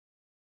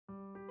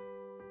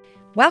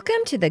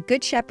Welcome to the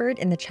Good Shepherd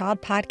and the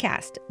Child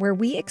podcast, where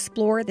we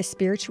explore the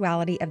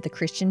spirituality of the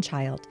Christian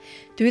child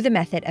through the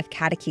method of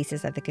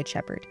catechesis of the Good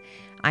Shepherd.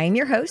 I am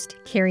your host,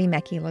 Carrie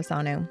Mecki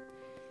Lozano.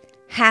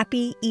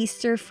 Happy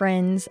Easter,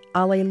 friends.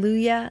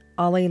 Alleluia,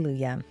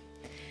 alleluia.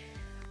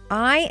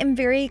 I am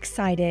very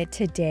excited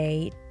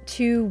today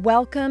to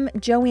welcome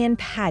Joanne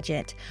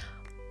Padgett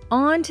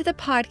onto the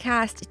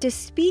podcast to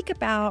speak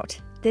about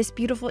this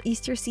beautiful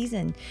Easter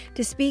season,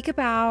 to speak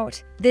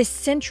about this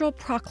central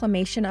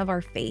proclamation of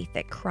our faith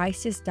that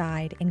Christ has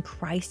died and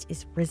Christ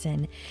is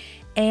risen,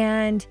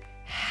 and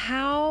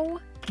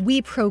how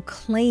we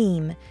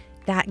proclaim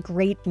that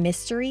great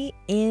mystery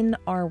in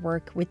our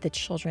work with the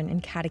children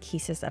in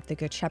catechesis of the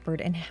Good Shepherd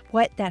and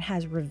what that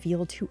has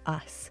revealed to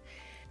us.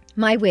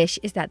 My wish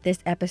is that this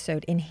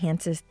episode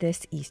enhances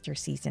this Easter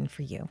season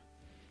for you.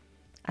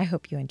 I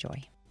hope you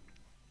enjoy.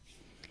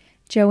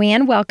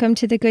 Joanne, welcome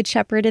to the Good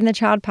Shepherd and the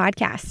Child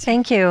podcast.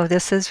 Thank you.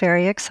 This is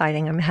very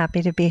exciting. I'm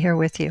happy to be here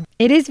with you.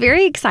 It is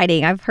very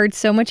exciting. I've heard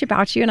so much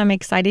about you, and I'm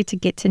excited to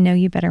get to know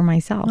you better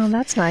myself. Oh,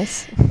 that's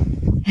nice.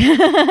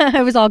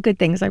 It was all good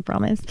things, I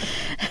promise.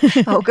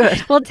 Oh,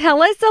 good. Well, tell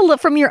us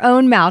from your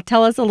own mouth,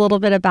 tell us a little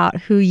bit about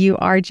who you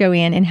are,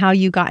 Joanne, and how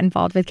you got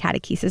involved with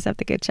catechesis of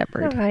the Good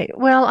Shepherd. All right.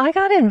 Well, I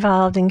got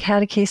involved in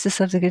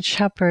catechesis of the Good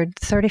Shepherd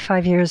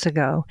 35 years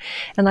ago,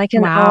 and I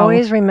can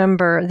always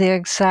remember the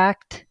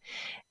exact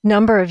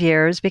number of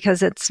years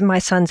because it's my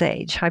son's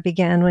age. I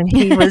began when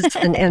he was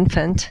an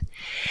infant.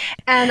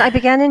 And I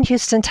began in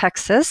Houston,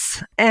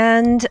 Texas.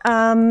 And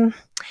I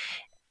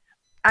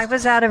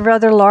was at a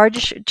rather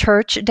large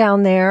church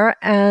down there,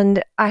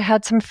 and I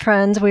had some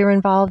friends. We were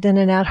involved in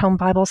an at-home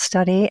Bible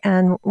study,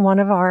 and one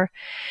of our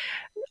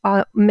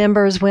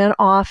members went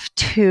off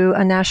to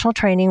a national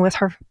training with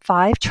her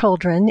 5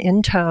 children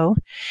in tow,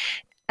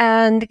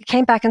 and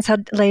came back and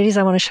said, "Ladies,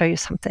 I want to show you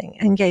something,"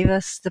 and gave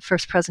us the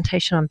first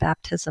presentation on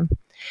baptism.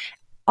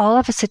 All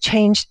of us had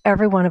changed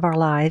every one of our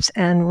lives,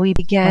 and we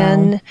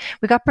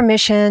got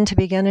permission to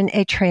begin an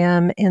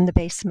Atrium in the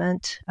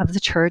basement of the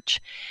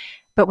church.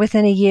 But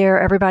within a year,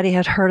 everybody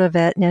had heard of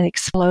it, and it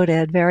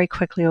exploded very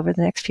quickly over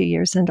the next few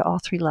years into all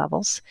 3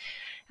 levels.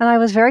 And I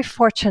was very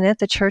fortunate.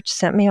 The church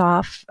sent me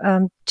off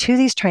to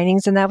these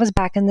trainings, and that was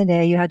back in the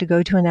day. You had to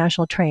go to a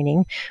national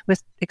training,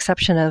 with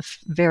exception of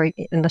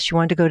unless you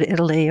wanted to go to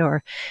Italy,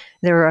 or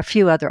there were a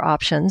few other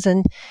options.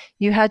 And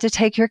you had to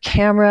take your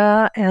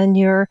camera and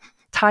your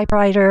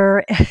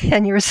typewriter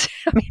and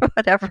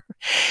whatever,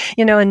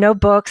 and no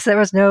books. There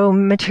was no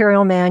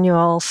material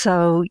manual.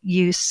 So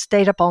you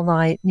stayed up all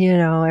night,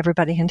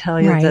 everybody can tell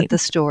you the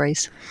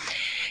stories.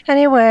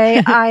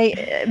 Anyway,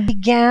 I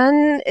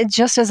began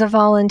just as a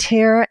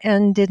volunteer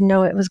and didn't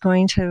know it was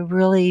going to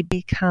really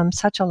become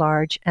such a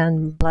large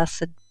and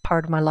blessed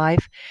part of my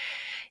life.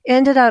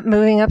 Ended up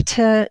moving up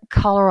to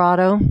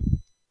Colorado,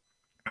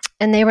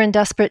 and they were in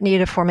desperate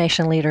need of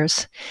formation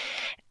leaders.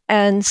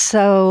 And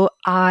so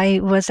I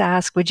was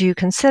asked, would you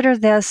consider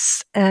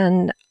this?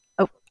 And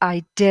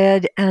I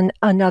did, and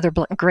another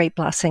great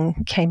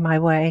blessing came my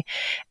way.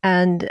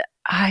 And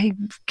I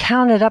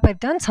counted up,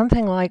 I've done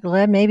something like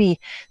maybe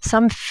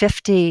some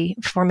 50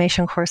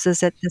 formation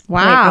courses at this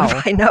point.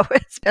 I know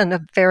it's been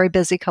a very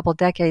busy couple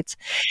decades.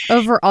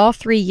 Over all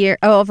 3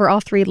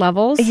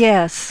 levels?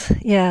 Yes.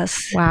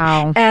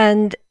 Wow.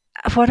 And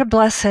what a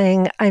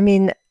blessing. I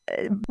mean,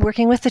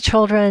 working with the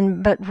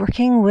children, but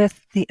working with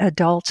the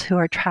adults who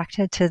are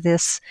attracted to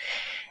this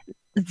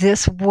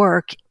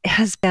work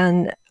has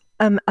been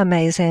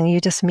amazing.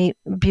 You just meet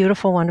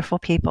beautiful, wonderful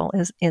people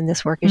in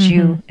this work, as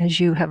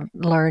you have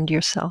learned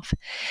yourself.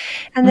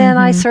 And then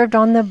I served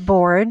on the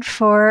board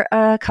for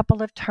a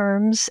couple of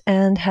terms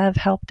and have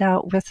helped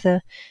out with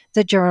the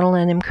journal,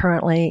 and am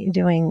currently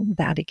doing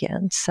that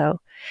again. So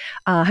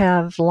I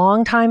have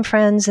longtime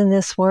friends in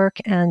this work,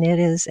 and it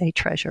is a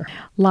treasure.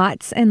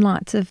 Lots and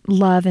lots of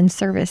love and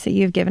service that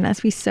you've given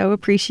us. We so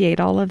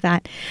appreciate all of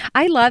that.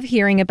 I love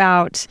hearing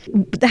about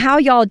how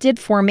y'all did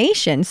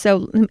formation.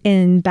 So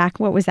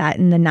what was that,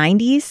 in the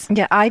 90s?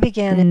 Yeah, I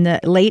began in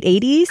the late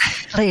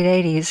 80s? Late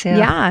 80s, yeah.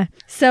 Yeah.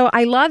 So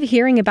I love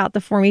hearing about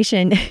the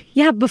formation.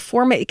 Yeah,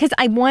 because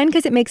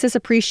it makes us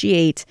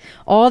appreciate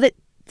all that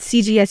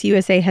CGS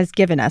USA has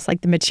given us,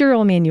 like the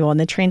material manual and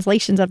the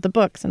translations of the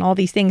books and all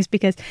these things,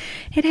 because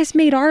it has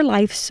made our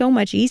life so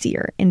much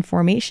easier in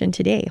formation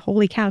today.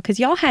 Holy cow. Because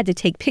y'all had to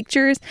take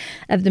pictures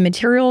of the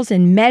materials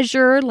and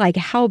measure, like,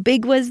 how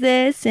big was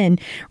this, and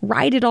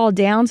write it all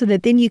down so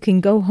that then you can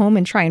go home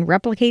and try and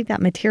replicate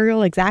that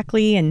material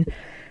exactly. And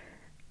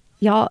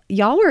y'all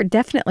were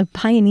definitely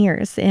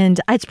pioneers.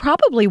 And it's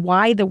probably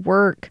why the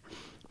work,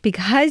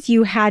 because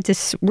you had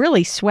to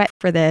really sweat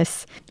for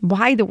this,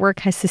 why the work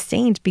has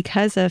sustained,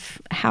 because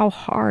of how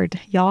hard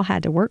y'all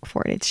had to work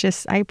for it. It's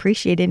just, I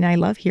appreciate it, and I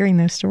love hearing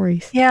those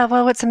stories. Yeah,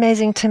 well, what's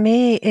amazing to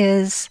me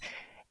is,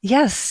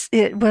 yes,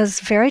 it was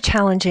very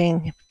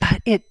challenging,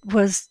 but it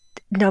was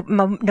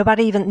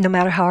nobody, even no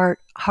matter how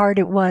hard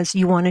it was,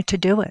 you wanted to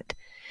do it.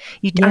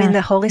 I mean,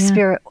 the Holy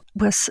Spirit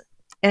was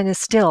and is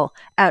still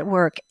at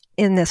work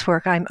in this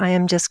work. I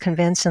am just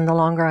convinced, and the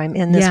longer I'm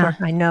in this work,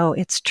 I know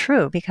it's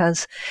true,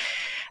 because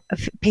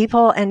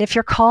people, and if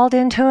you're called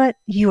into it,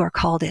 you are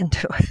called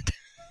into it.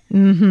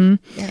 Mm-hmm.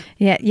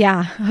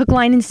 Yeah. Hook,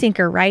 line, and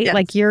sinker, right? Yes.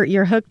 Like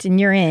you're hooked and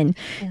you're in.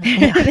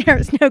 Yeah.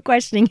 There's no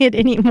questioning it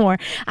anymore.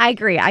 I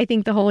agree. I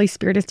think the Holy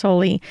Spirit is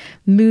totally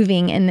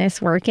moving in this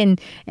work, and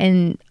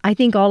I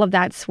think all of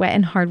that sweat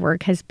and hard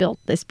work has built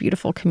this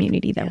beautiful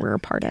community that we're a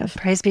part of.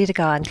 Praise be to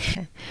God.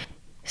 Okay.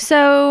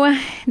 So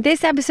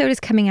this episode is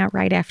coming out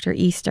right after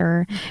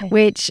Easter,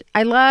 which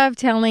I love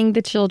telling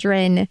the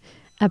children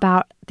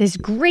about this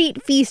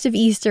great feast of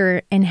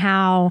Easter and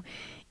how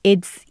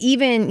it's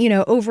even,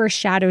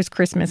 overshadows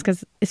Christmas,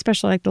 because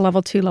especially like the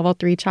level 2, level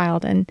 3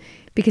 child, and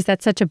because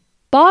that's such a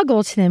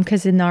boggle to them,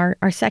 because in our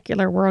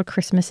secular world,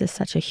 Christmas is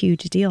such a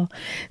huge deal.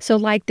 So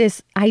like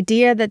this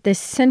idea that this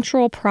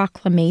central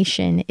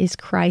proclamation is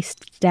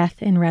Christ's death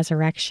and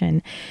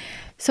resurrection.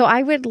 So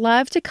I would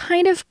love to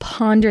kind of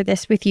ponder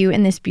this with you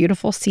in this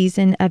beautiful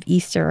season of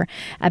Easter,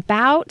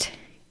 about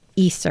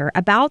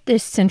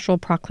this central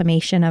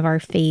proclamation of our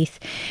faith,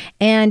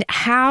 and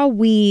how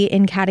we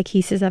in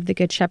Catechesis of the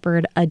Good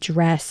Shepherd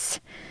address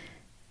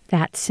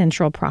that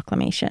central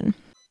proclamation.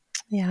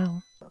 Yeah.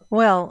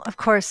 Well, of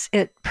course,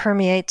 it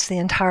permeates the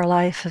entire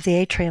life of the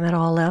Atrium at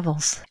all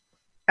levels.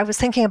 I was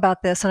thinking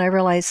about this and I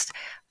realized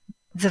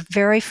the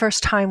very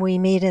first time we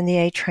meet in the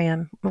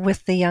Atrium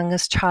with the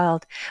youngest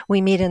child,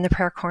 we meet in the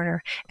prayer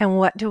corner. And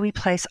what do we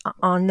place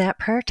on that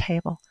prayer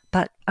table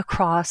but a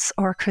cross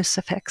or a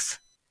crucifix?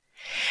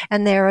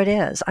 And there it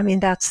is. I mean,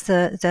 that's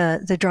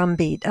the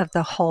drumbeat of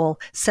the whole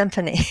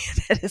symphony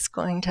that is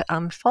going to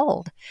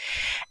unfold.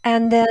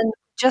 And then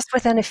just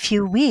within a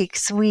few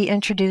weeks, we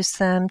introduce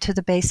them to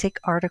the basic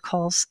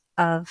articles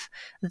of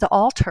the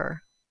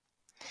altar.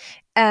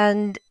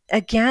 And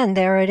again,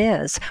 there it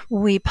is.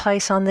 We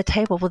place on the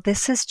table, well,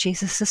 this is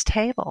Jesus's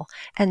table,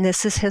 and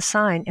this is his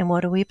sign. And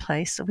what do we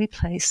place? We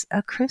place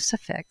a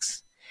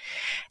crucifix.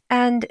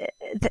 And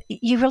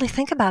you really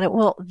think about it,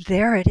 well,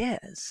 there it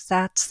is.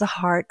 That's the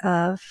heart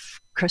of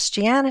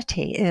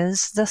Christianity,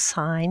 is the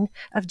sign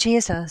of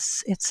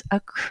Jesus. It's a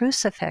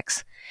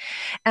crucifix.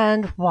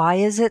 And why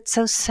is it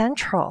so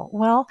central?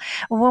 Well,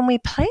 when we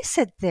place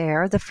it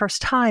there the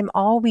first time,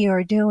 all we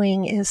are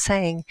doing is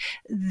saying,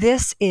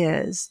 this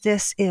is,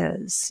 this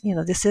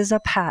is a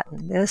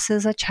paten, this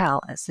is a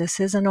chalice, this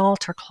is an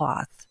altar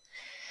cloth,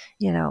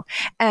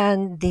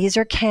 and these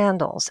are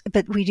candles.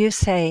 But we do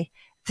say,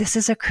 this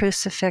is a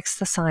crucifix,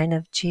 the sign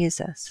of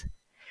Jesus.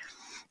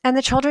 And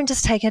the children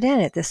just take it in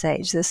at this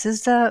age. This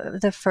is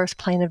the first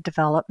plane of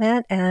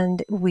development.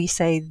 And we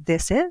say,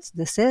 this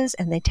is,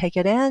 and they take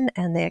it in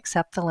and they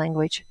accept the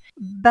language.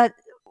 But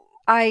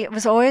I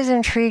was always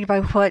intrigued by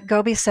what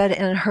Gobi said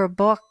in her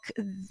book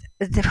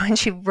when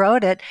she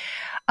wrote it.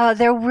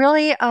 There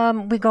really,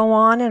 we go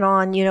on and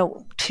on,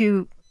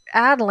 to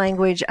add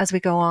language as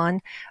we go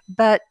on.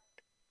 But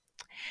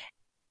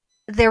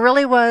there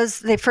really was,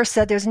 they first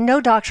said, there's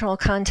no doctrinal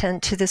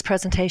content to this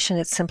presentation.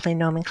 It's simply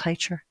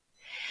nomenclature.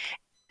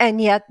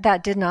 And yet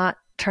that did not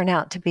turn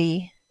out to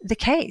be the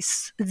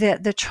case.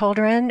 The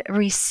children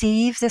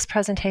receive this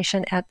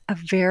presentation at a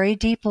very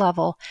deep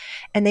level,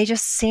 and they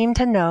just seem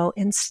to know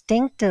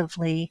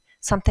instinctively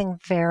something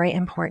very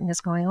important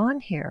is going on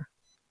here.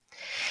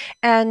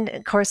 And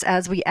of course,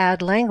 as we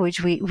add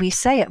language, we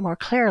say it more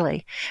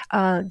clearly.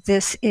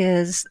 This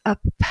is a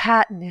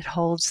paten. It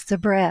holds the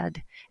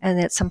bread. And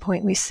at some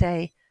point we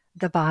say,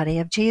 the body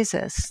of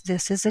Jesus.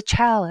 This is a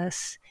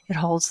chalice. It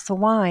holds the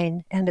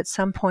wine. And at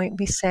some point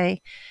we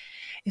say,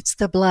 it's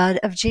the blood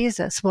of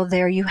Jesus. Well,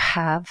 there you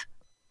have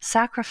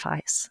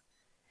sacrifice.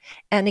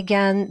 And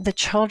again, the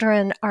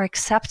children are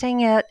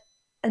accepting it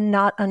and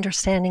not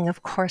understanding,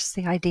 of course,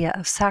 the idea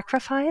of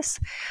sacrifice,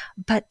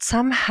 but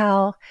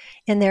somehow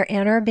in their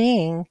inner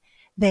being,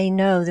 they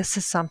know this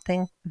is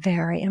something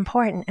very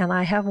important. And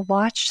I have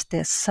watched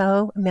this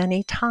so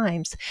many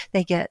times.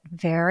 They get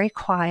very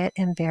quiet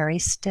and very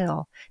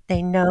still.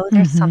 They know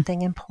there's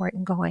something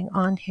important going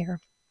on here.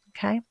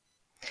 Okay?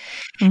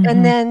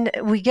 And then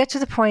we get to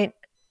the point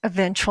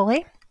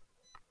eventually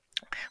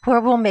where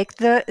we'll make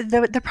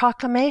the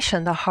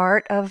proclamation, the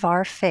heart of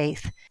our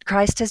faith.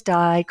 Christ has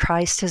died,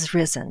 Christ has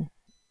risen.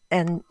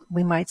 And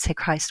we might say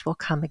Christ will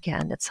come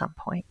again at some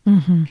point.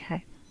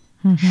 Okay.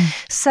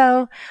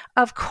 So,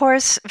 of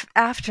course,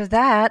 after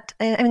that,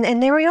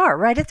 and there we are,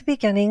 right at the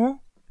beginning,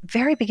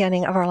 very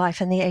beginning of our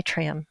life in the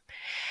Atrium.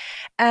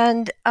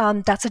 And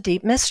that's a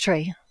deep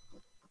mystery.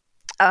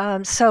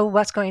 So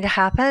what's going to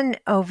happen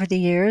over the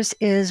years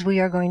is we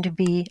are going to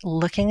be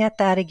looking at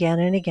that again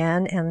and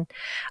again. And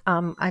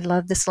I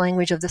love this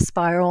language of the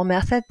spiral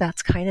method.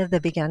 That's kind of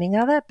the beginning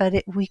of it,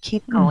 but we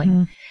keep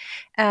going.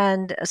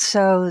 And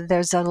so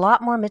there's a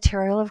lot more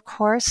material, of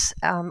course,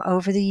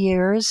 over the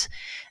years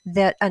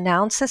that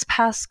announce this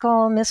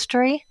Paschal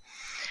mystery.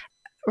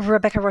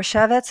 Rebecca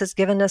Roshevitz has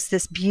given us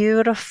this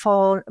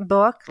beautiful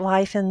book,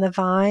 Life in the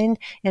Vine,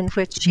 in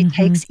which she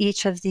takes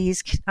each of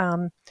these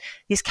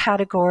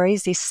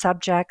categories, these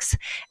subjects,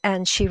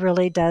 and she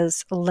really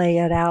does lay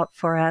it out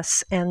for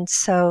us. And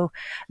so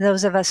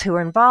those of us who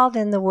are involved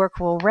in the work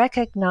will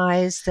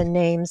recognize the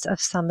names of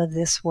some of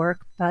this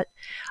work. But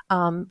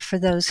for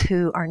those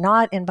who are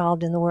not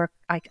involved in the work,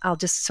 I'll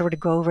just sort of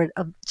go over it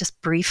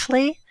just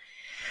briefly.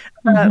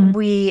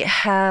 We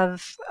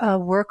have a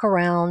work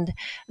around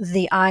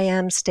the I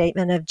am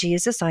statement of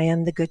Jesus. I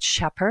am the Good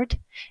Shepherd.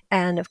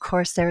 And of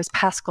course, there's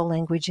Paschal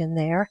language in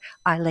there.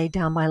 I lay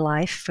down my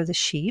life for the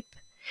sheep.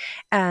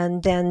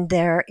 And then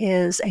there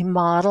is a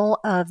model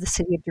of the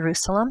city of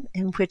Jerusalem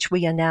in which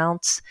we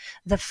announce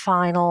the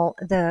final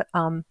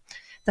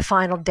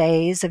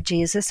days of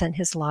Jesus and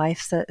his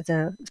life,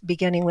 the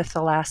beginning with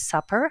the Last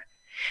Supper.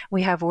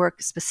 We have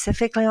work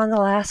specifically on the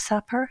Last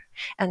Supper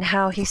and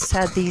how he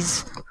said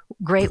these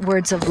great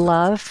words of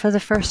love for the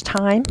first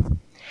time.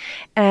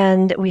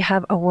 And we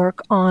have a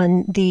work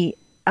on the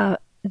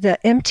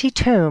empty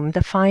tomb,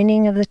 the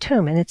finding of the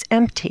tomb, and it's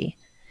empty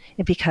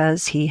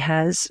because he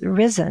has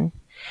risen.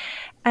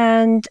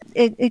 And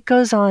it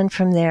goes on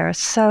from there.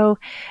 So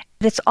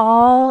it's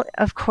all,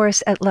 of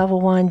course, at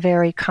level 1,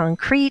 very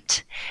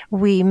concrete.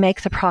 We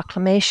make the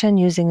proclamation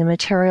using the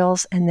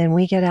materials, and then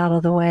we get out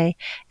of the way,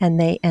 and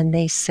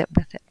they sit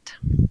with it.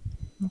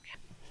 Okay.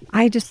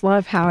 I just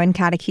love how in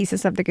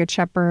Catechesis of the Good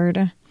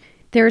Shepherd,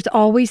 there's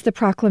always the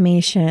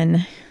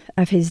proclamation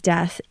of his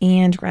death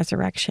and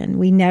resurrection.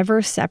 We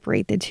never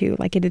separate the two.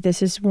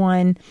 This is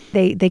one,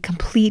 they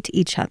complete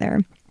each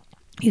other.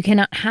 You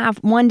cannot have,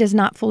 one does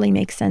not fully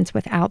make sense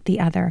without the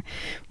other.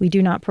 We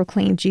do not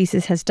proclaim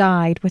Jesus has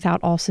died without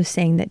also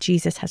saying that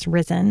Jesus has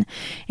risen,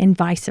 and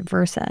vice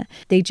versa.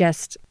 They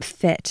just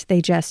fit.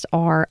 They just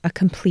are a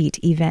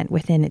complete event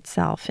within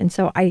itself. And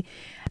so I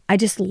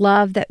just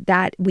love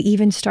that we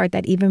even start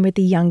that even with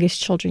the youngest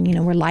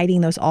children. We're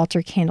lighting those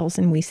altar candles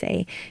and we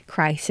say,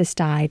 Christ has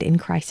died and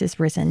Christ has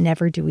risen.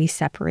 Never do we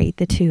separate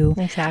the two.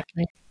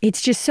 Exactly.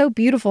 It's just so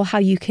beautiful how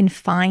you can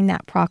find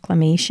that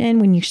proclamation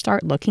when you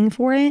start looking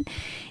for it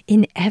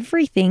in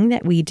everything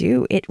that we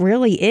do. It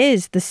really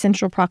is the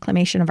central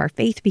proclamation of our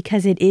faith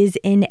because it is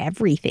in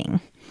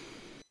everything.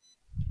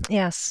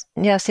 Yes,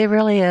 it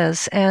really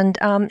is. And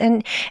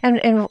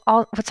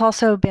what's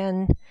also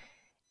been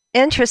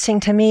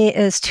interesting to me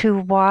is to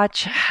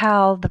watch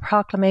how the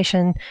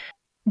proclamation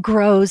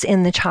grows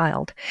in the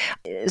child.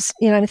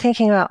 I'm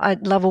thinking about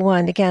at level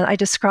 1, again, I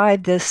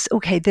described this,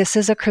 okay, this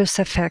is a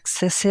crucifix,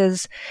 this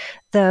is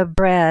the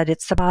bread,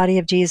 it's the body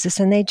of Jesus,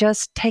 and they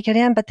just take it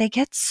in, but they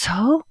get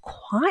so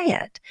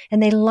quiet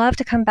and they love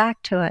to come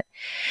back to it.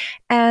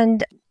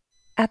 And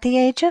at the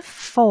age of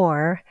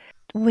 4,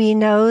 we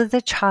know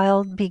the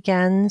child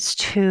begins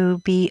to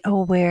be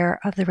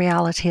aware of the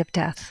reality of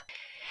death.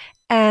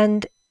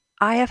 And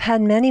I have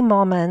had many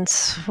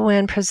moments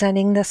when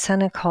presenting the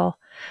Cynical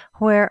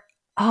where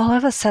all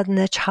of a sudden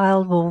the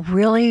child will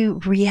really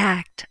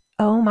react,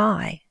 oh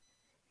my,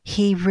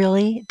 he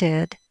really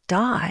did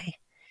die.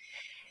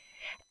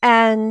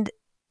 And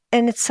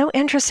it's so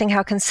interesting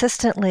how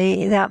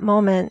consistently that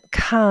moment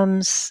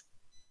comes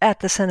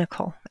at the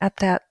Cynical, at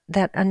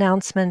that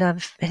announcement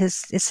of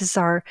this is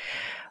our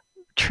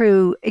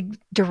true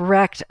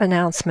direct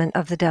announcement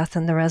of the death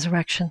and the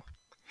resurrection.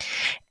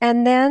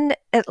 And then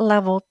at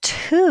level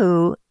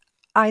 2,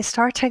 I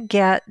start to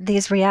get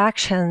these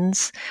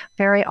reactions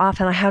very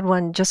often. I had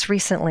one just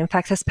recently, in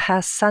fact, this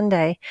past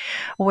Sunday,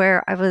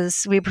 where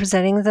we were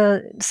presenting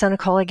the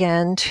Cynical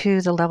again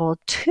to the level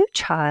 2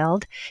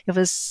 child.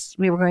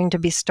 We were going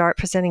to start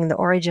presenting the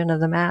origin of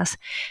the Mass.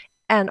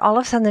 And all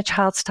of a sudden the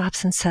child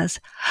stops and says,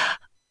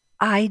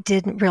 I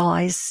didn't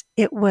realize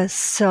it was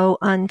so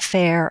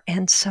unfair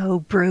and so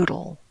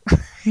brutal.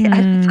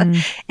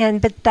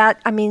 But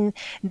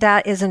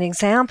that is an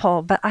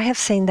example, but I have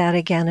seen that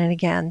again and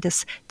again.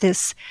 This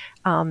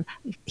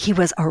he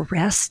was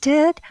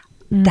arrested.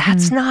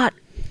 That's not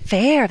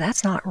fair.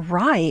 That's not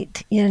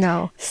right.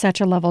 Such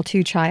a level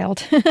 2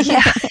 child.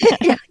 yeah,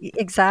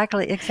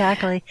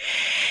 exactly.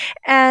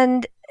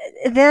 And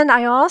then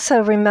I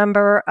also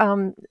remember,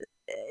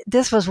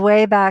 this was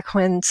way back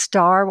when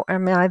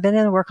I've been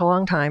in the work a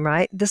long time,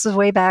 right? This is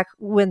way back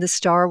when the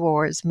Star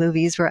Wars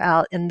movies were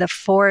out and the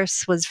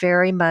Force was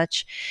very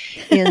much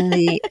in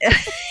the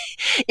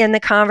in the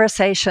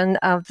conversation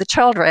of the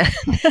children.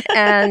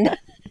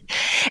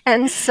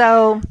 and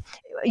so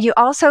you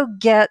also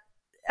get,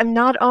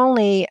 not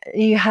only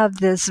you have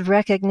this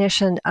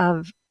recognition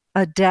of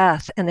a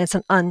death and it's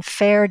an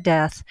unfair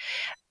death,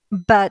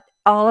 but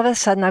all of a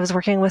sudden I was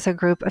working with a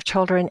group of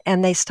children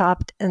and they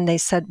stopped and they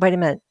said, wait a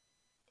minute,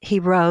 he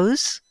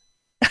rose.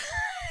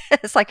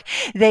 It's like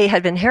they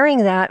had been hearing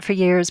that for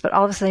years, but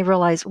all of a sudden they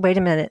realized, wait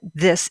a minute,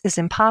 this is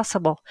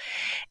impossible.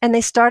 And they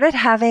started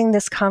having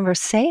this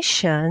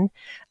conversation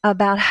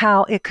about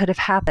how it could have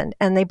happened.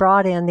 And they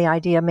brought in the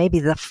idea maybe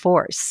the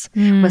Force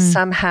was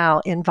somehow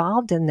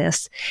involved in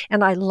this.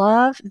 And I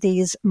love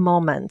these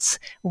moments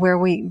where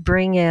we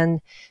bring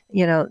in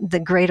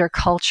the greater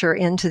culture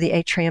into the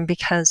atrium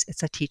because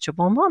it's a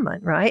teachable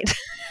moment, right?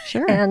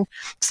 Sure. And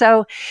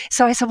so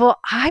I said, well,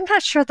 I'm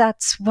not sure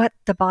that's what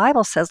the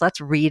Bible says.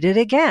 Let's read it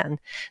again.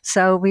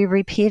 So we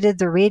repeated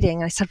the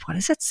reading. I said, what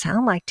does it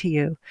sound like to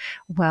you?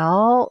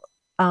 Well,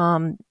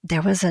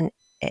 there was an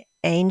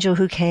angel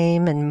who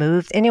came and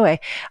moved. Anyway,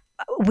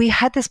 we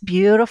had this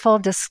beautiful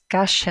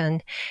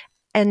discussion,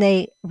 and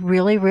they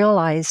really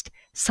realized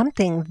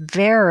something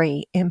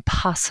very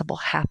impossible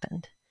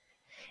happened.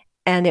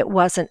 And it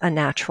wasn't a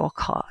natural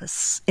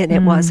cause, and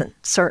it wasn't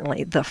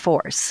certainly the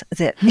force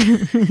that,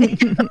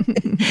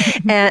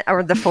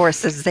 or the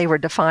force as they were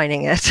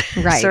defining it.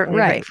 Right, certainly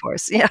right. great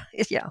force.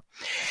 Yeah.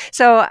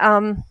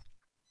 So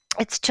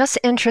it's just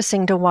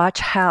interesting to watch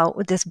how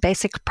this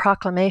basic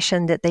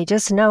proclamation that they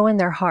just know in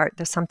their heart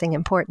there's something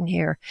important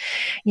here,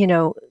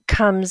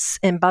 comes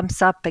and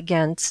bumps up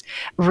against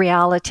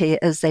reality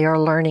as they are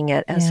learning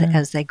it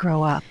as they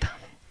grow up.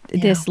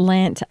 This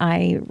Lent,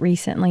 I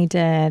recently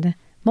did.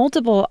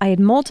 I had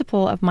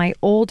multiple of my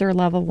older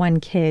level 1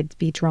 kids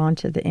be drawn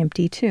to the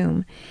empty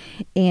tomb.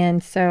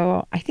 And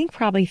so I think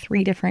probably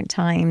 3 different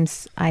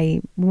times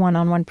I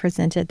one-on-one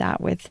presented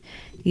that with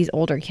these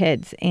older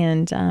kids.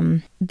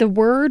 And the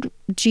word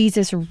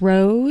Jesus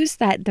rose,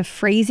 that the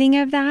phrasing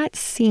of that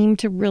seemed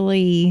to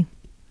really,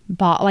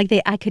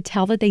 I could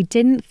tell that they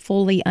didn't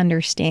fully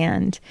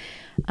understand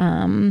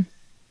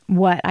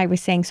what I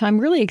was saying. So I'm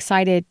really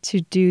excited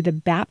to do the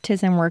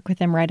baptism work with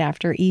them right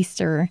after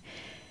Easter,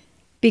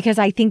 because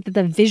I think that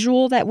the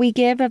visual that we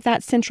give of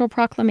that central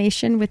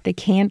proclamation with the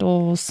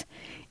candles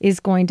is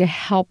going to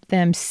help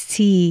them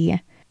see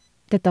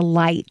that the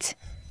light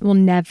will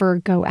never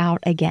go out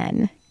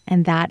again.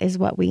 And that is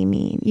what we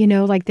mean.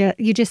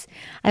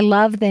 I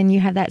love then you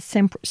have that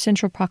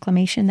central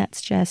proclamation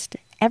that's just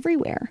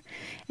everywhere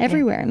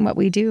in what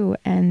we do,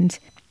 and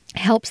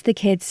helps the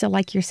kids. So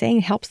like you're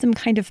saying, helps them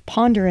kind of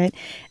ponder it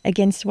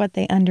against what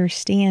they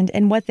understand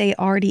and what they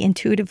already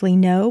intuitively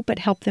know, but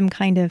help them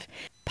kind of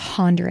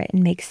ponder it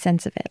and make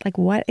sense of it. Like,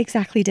 what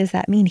exactly does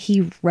that mean?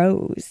 He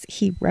rose,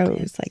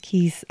 like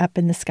he's up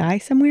in the sky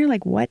somewhere.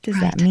 Like, what does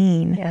that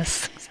mean?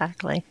 Yes,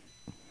 exactly.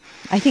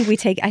 I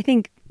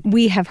think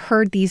we have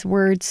heard these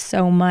words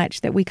so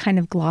much that we kind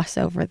of gloss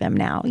over them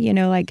now.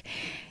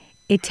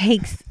 It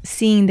takes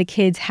seeing the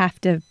kids have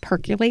to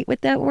percolate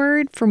with that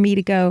word for me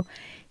to go,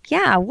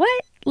 yeah,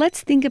 what?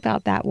 Let's think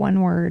about that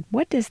one word.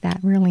 What does that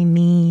really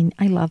mean?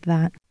 I love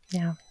that.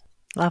 Yeah,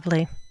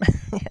 lovely.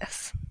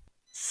 Yes.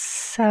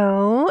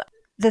 So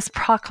this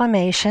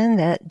proclamation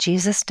that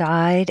Jesus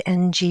died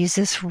and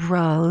Jesus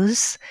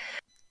rose,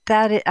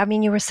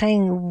 you were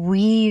saying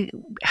we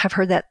have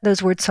heard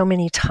those words so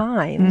many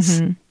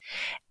times. Mm-hmm.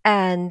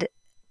 And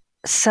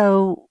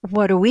so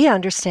what are we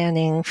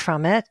understanding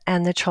from it?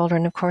 And the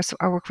children, of course,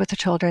 our work with the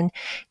children,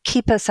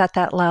 keep us at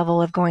that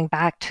level of going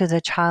back to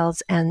the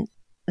child's and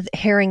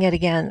hearing it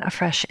again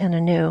afresh and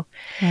anew.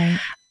 Right.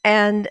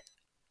 And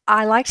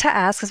I like to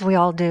ask, as we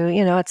all do,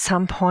 at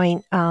some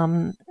point,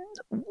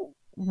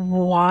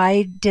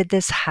 why did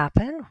this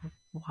happen?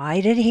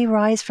 Why did he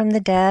rise from the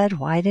dead?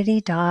 Why did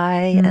he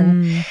die?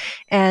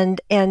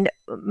 And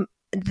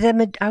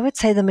I would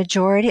say the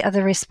majority of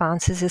the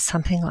responses is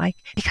something like,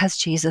 because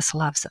Jesus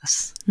loves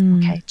us.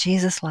 Okay,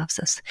 Jesus loves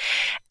us.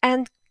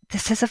 And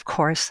this is, of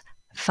course,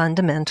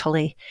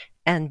 fundamentally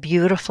and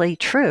beautifully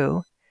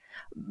true.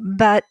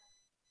 But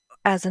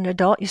as an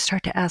adult, you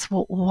start to ask,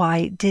 well,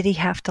 why did he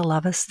have to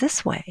love us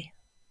this way?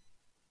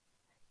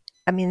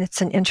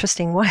 It's an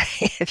interesting way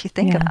if you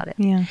think about it.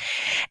 Yeah.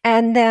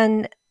 And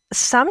then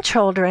some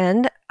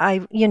children,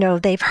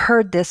 they've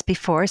heard this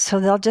before,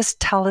 so they'll just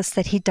tell us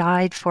that he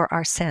died for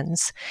our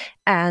sins.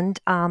 And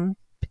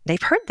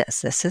they've heard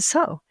this. This is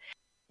so.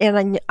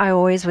 And I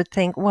always would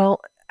think,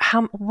 well,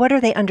 what are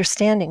they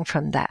understanding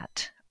from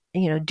that?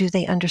 Do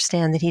they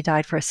understand that he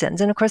died for our sins?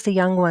 And of course, the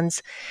young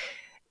ones,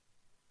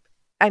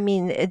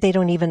 they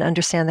don't even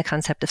understand the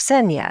concept of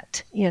sin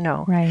yet,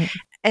 Right.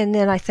 And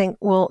then I think,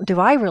 well, do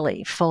I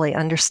really fully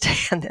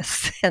understand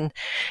this? And,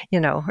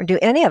 or do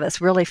any of us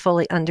really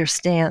fully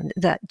understand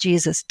that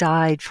Jesus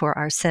died for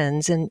our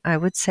sins? And I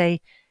would say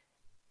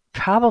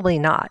probably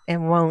not,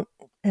 and won't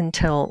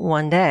until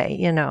one day,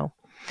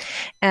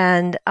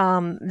 And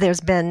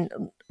there's been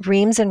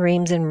reams and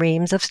reams and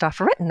reams of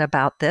stuff written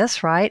about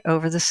this, right,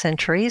 over the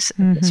centuries,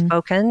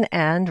 spoken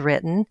and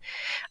written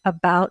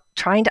about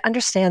trying to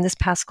understand this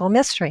Paschal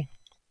mystery.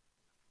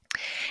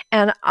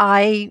 And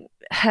I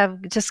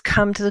have just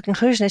come to the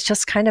conclusion it's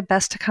just kind of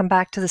best to come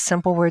back to the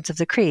simple words of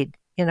the Creed,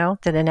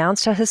 that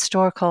announced a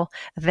historical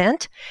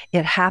event.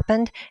 It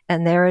happened,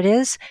 and there it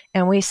is.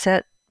 And we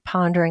sit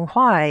pondering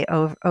why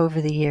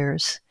over the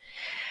years.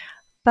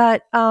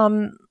 But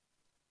the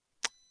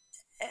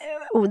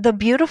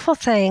beautiful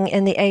thing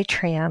in the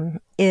atrium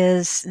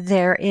is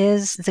there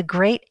is the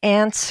great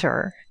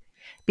answer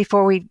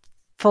before we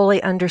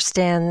fully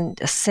understand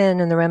sin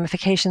and the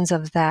ramifications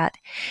of that,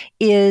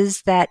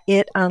 is that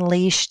it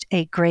unleashed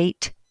a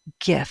great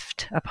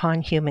gift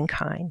upon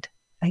humankind,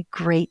 a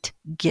great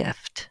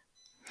gift.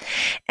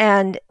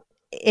 And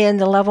in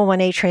the level 1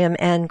 atrium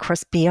and, of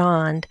course,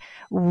 beyond,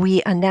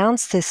 we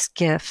announce this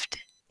gift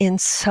in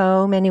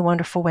so many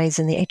wonderful ways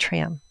in the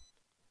atrium.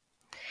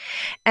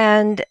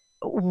 And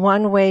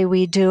one way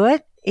we do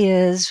it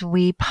is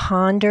we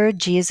ponder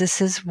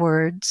Jesus's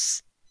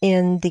words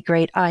in the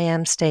great I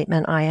am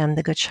statement, I am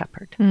the Good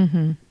Shepherd.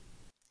 Mm-hmm.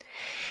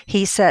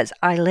 He says,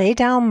 I lay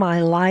down my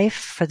life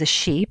for the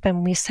sheep.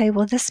 And we say,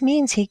 well, this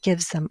means he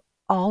gives them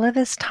all of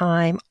his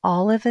time,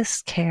 all of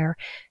his care,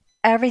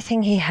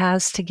 everything he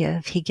has to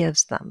give, he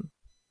gives them.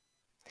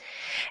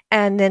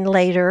 And then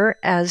later,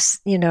 as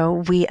you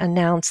know, we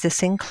announce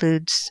this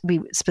includes,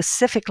 we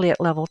specifically at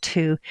level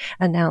 2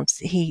 announce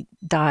he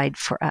died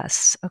for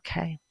us.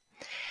 Okay.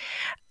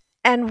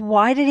 And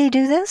why did he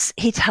do this?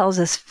 He tells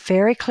us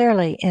very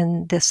clearly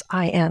in this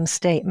I am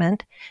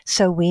statement,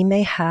 so we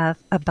may have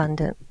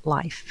abundant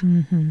life.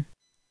 Mm-hmm.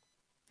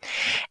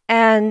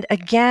 And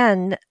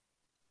again,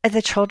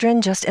 the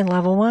children just in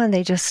level 1,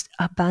 they just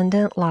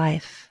abundant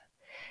life.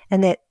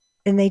 And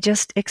they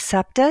just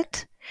accept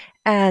it,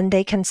 and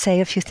they can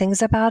say a few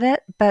things about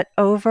it. But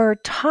over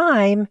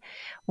time,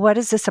 what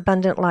does this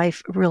abundant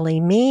life really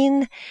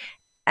mean?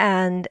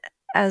 And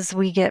as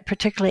we get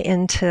particularly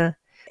into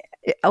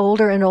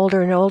older and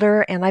older and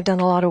older, and I've done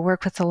a lot of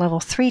work with the level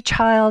 3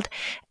 child,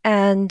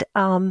 and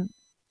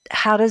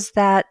how does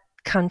that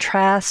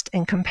contrast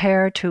and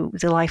compare to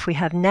the life we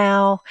have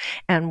now,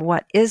 and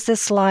what is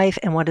this life,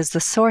 and what is the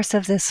source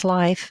of this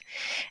life?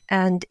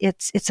 And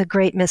it's a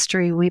great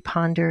mystery we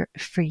ponder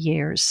for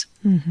years.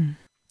 Mm-hmm.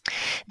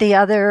 The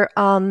other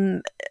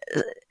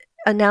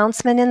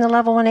announcement in the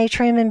level 1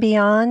 atrium and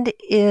beyond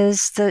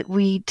is that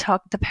we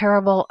talk the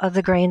parable of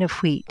the grain of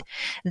wheat,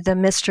 the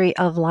mystery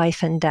of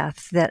life and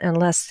death, that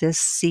unless this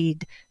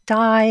seed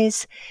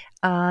dies,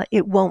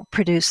 it won't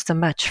produce the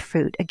much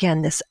fruit.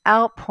 Again, this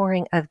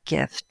outpouring of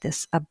gift,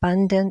 this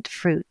abundant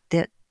fruit,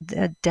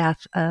 the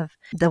death of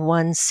the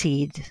one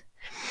seed.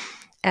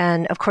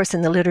 And of course,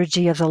 in the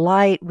liturgy of the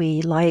light,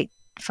 we light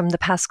from the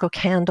Paschal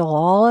candle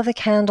all of the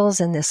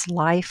candles, and this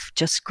life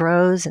just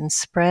grows and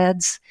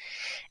spreads.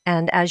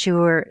 And as you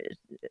were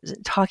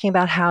talking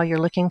about how you're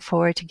looking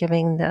forward to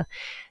giving the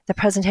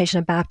presentation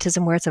of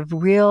baptism, where it's a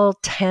real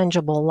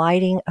tangible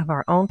lighting of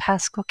our own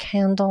Paschal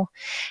candle.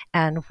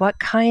 And what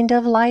kind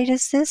of light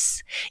is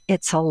this?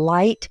 It's a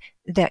light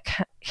that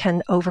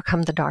can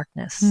overcome the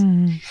darkness.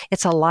 Mm.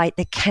 It's a light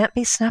that can't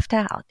be snuffed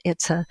out.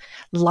 It's a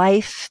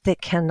life that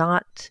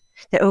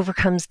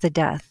overcomes the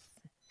death.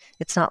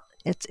 It's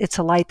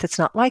a light that's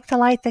not like the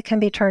light that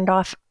can be turned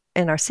off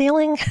in our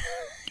ceiling.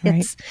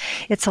 Right.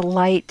 It's a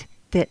light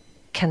that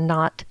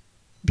cannot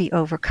be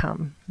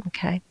overcome.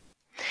 Okay.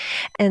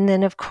 And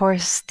then, of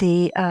course,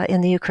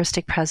 in the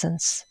Eucharistic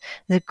presence,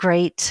 the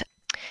great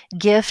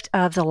gift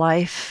of the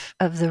life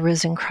of the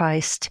risen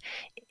Christ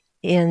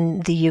in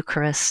the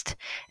Eucharist.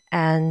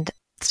 And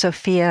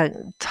Sophia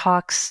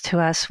talks to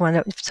us,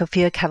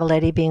 Sophia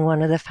Cavalletti, being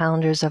one of the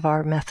founders of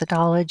our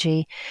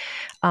methodology,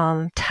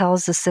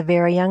 tells us a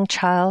very young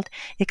child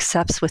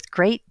accepts with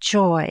great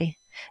joy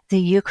the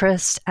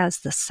Eucharist as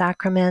the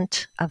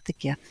sacrament of the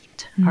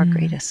gift, our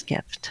greatest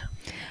gift.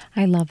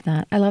 I love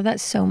that. I love that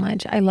so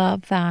much. I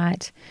love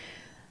that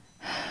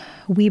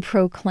we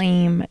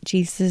proclaim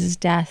Jesus'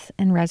 death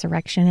and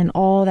resurrection and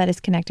all that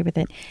is connected with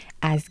it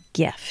as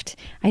gift.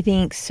 I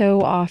think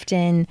so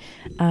often,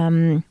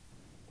 I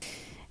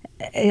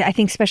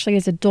think especially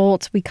as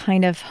adults, we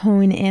kind of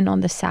hone in on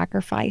the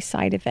sacrifice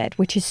side of it,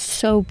 which is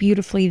so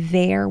beautifully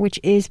there, which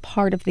is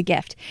part of the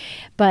gift.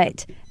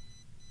 But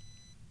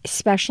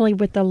especially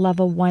with the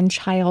level 1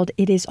 child,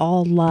 it is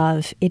all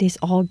love. It is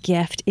all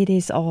gift. It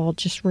is all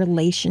just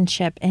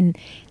relationship. And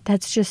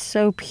that's just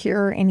so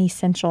pure and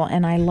essential.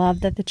 And I love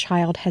that the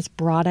child has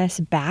brought us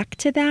back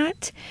to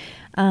that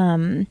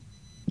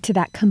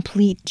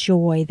complete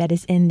joy that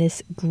is in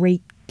this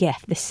great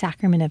gift, the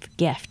sacrament of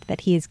gift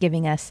that he is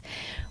giving us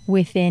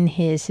within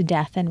his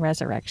death and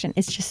resurrection.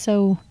 It's just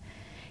so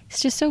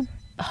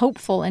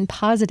hopeful and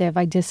positive.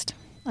 I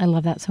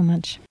love that so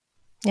much.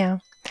 Yeah.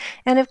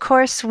 And of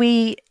course,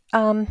 we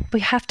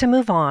have to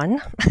move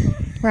on.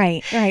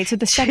 Right. So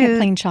the second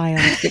plane child.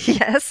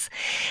 Yes.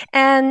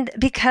 And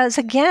because,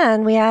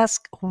 again, we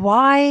ask,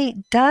 why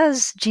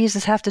does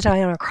Jesus have to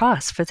die on a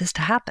cross for this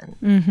to happen?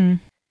 Mm-hmm.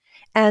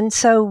 And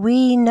so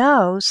we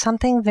know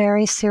something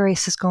very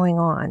serious is going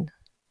on.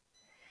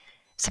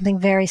 Something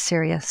very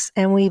serious.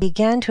 And we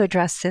began to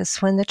address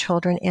this when the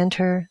children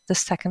enter the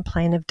second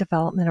plane of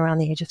development around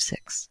the age of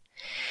 6.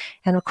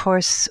 And of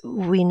course,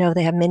 we know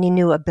they have many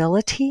new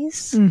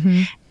abilities.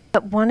 Mm-hmm.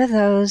 But one of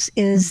those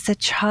is the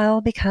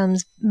child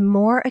becomes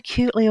more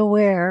acutely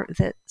aware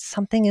that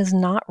something is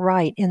not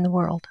right in the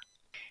world.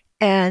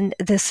 And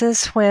this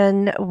is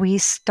when we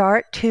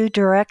start to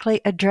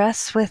directly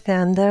address with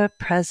them the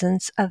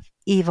presence of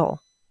evil.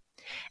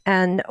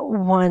 And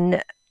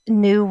one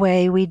new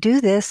way we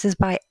do this is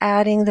by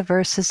adding the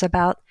verses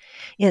about,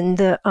 in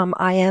the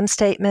I am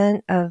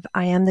statement of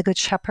I am the Good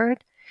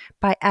Shepherd,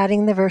 by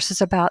adding the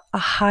verses about a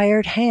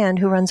hired hand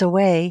who runs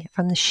away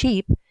from the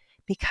sheep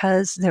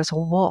because there's a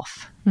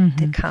wolf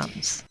that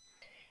comes.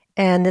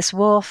 And this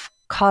wolf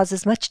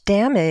causes much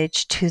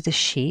damage to the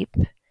sheep,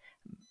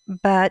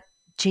 but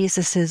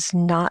Jesus is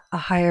not a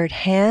hired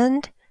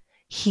hand.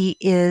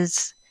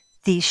 These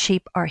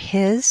sheep are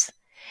his.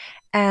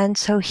 And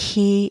so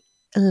he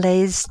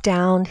lays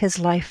down his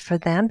life for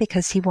them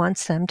because he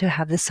wants them to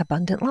have this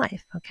abundant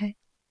life. Okay.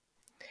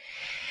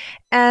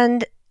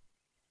 And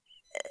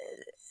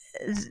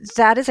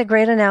that is a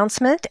great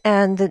announcement.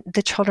 And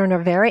the children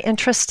are very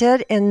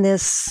interested in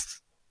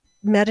this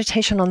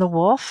meditation on the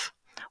wolf.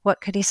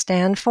 What could he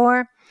stand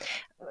for?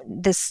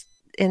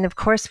 And of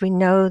course, we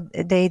know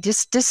they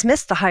just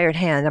dismiss the hired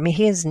hand. I mean,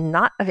 he is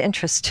not of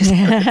interest to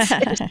them.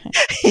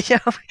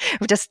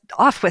 We're just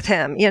off with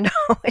him,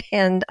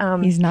 and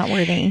he's not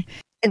worthy.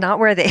 Not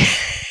worthy.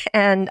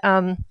 And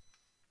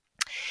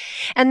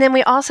then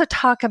we also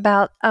talk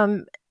about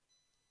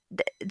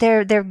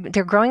their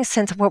growing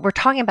sense of what we're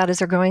talking about is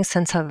their growing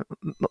sense of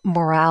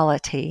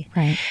morality.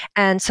 Right.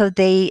 And so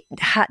they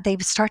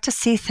start to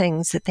see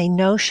things that they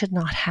know should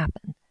not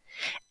happen.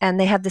 And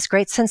they have this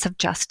great sense of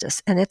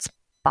justice, and it's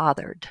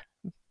bothered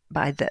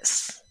by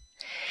this.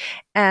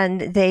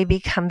 And they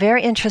become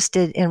very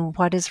interested in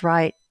what is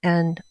right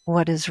and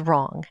what is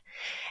wrong.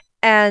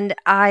 And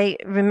I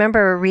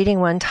remember reading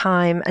one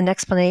time an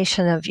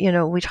explanation of,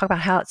 we talk about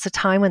how it's a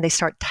time when they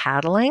start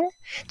telling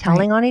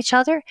on each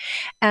other.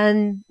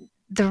 And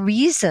the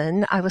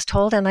reason I was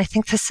told, and I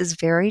think this is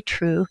very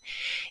true,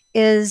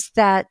 is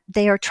that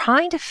they are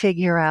trying to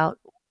figure out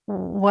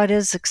what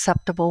is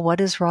acceptable,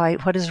 what is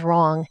right, what is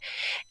wrong.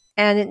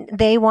 And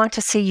they want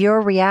to see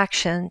your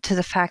reaction to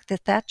the fact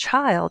that that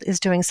child is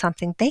doing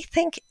something they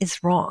think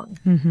is wrong.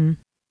 Mm-hmm.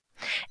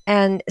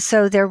 And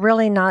so they're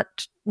really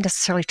not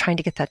necessarily trying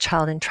to get that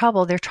child in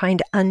trouble. They're trying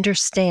to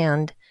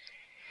understand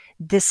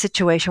this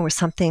situation where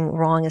something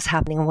wrong is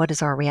happening and what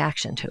is our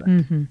reaction to it.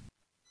 Mm-hmm.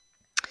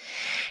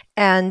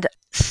 And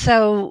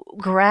so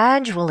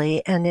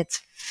gradually, and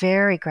it's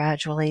very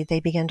gradually,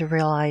 they begin to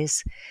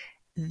realize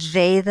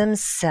they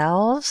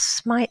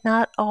themselves might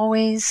not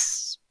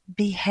always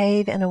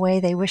behave in a way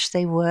they wish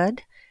they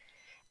would,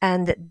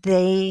 and that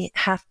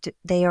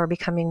they are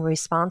becoming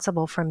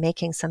responsible for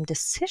making some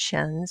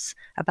decisions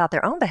about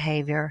their own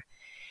behavior,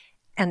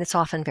 and it's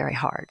often very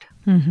hard.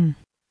 Mm-hmm.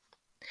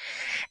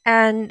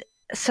 And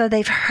so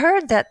they've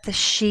heard that the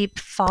sheep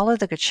follow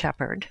the Good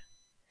Shepherd.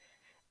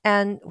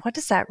 And what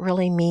does that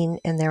really mean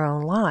in their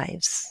own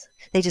lives?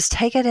 They just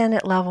take it in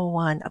at level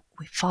 1.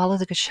 We follow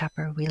the Good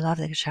Shepherd. We love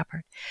the Good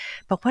Shepherd.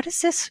 But what does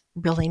this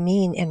really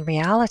mean in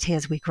reality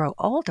as we grow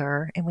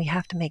older and we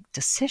have to make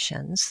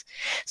decisions?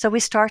 So we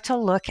start to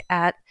look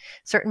at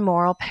certain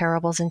moral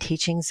parables and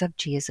teachings of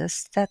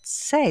Jesus that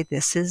say,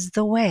 this is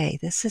the way.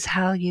 This is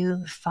how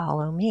you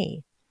follow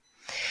me.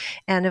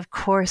 And of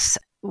course,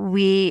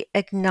 we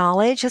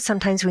acknowledge that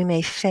sometimes we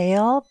may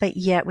fail, but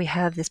yet we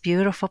have this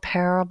beautiful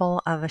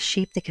parable of a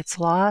sheep that gets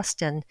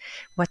lost and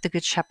what the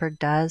Good Shepherd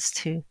does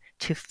to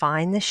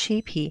find the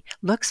sheep. He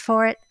looks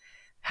for it.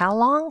 How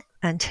long?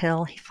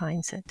 Until he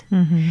finds it.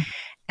 Mm-hmm.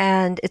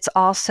 And it's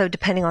also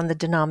depending on the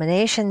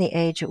denomination, the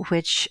age at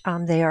which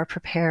they are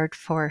prepared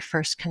for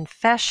first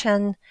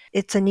confession.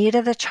 It's a need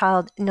of the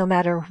child, no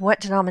matter what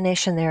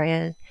denomination they're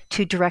in,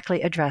 to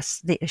directly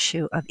address the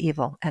issue of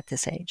evil at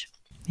this age.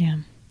 Yeah.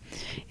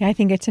 Yeah, I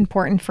think it's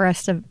important for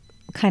us to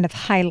kind of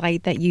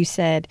highlight that you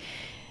said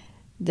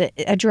that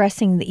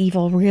addressing the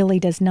evil really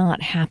does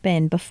not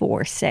happen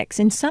before 6.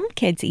 And some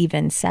kids,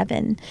 even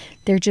 7,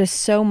 they're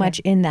just so much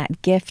in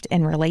that gift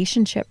and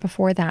relationship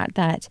before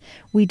that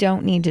we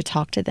don't need to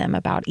talk to them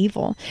about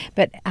evil.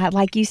 But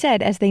like you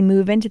said, as they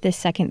move into this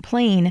second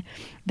plane,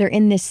 they're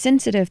in this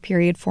sensitive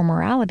period for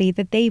morality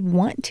that they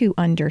want to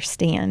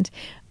understand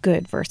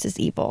good versus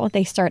evil.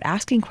 They start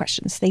asking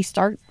questions. They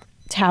start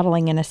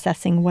tattling and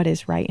assessing what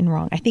is right and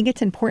wrong. I think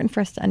it's important for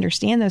us to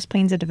understand those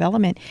planes of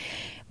development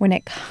when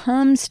it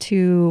comes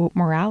to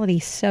morality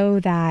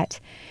so that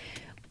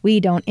we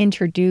don't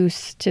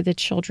introduce to the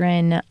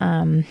children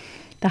the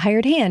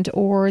hired hand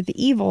or the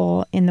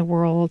evil in the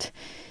world.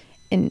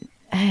 And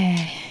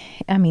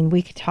I mean,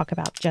 we could talk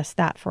about just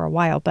that for a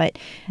while, but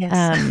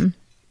yeah.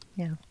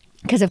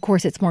 Because of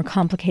course it's more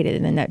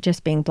complicated than that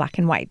just being black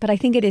and white. But I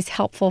think it is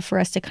helpful for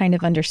us to kind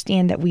of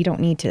understand that we don't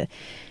need to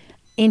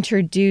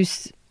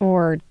introduce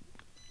or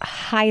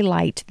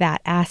highlight that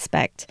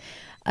aspect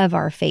of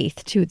our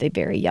faith to the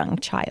very young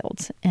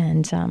child.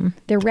 And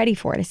they're ready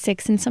for it at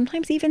 6 and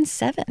sometimes even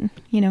 7.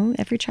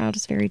 Every child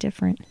is very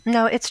different.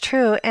 No, it's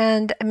true.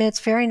 And I mean,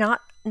 it's very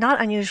not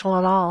unusual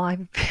at all.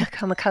 I've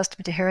become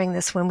accustomed to hearing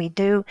this when we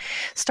do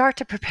start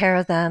to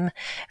prepare them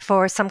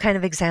for some kind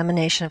of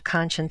examination of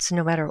conscience,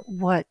 no matter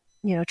what,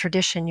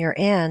 tradition you're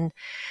in,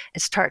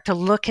 and start to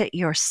look at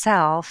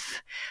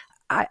yourself.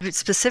 I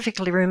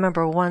specifically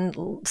remember one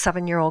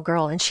 7-year-old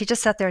girl, and she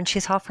just sat there and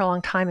she thought for a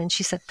long time, and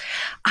she said,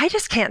 I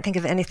just can't think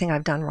of anything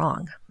I've done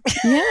wrong.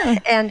 Yeah.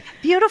 And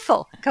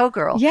beautiful. Go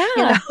girl.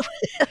 Yeah.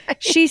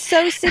 She's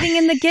so sitting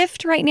in the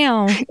gift right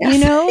now.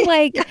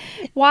 Yes.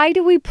 Why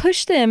do we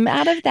push them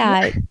out of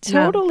that?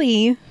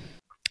 Totally.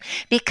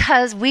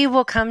 Because we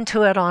will come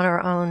to it on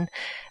our own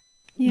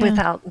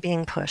without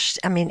being pushed.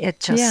 I mean,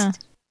 it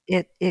just,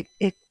 it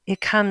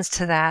It comes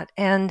to that.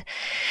 And,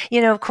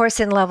 of course,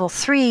 in level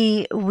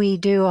 3, we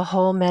do a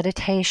whole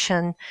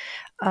meditation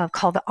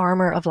called the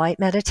Armor of Light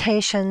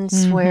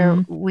meditations,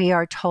 where we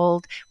are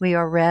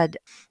read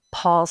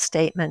Paul's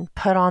statement,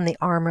 put on the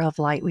armor of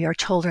light. We are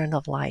children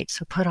of light,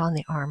 so put on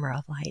the armor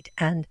of light.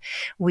 And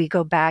we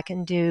go back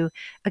and do,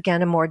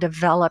 again, a more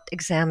developed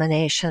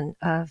examination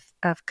of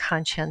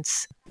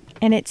conscience.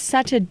 And it's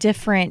such a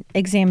different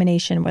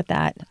examination with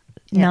that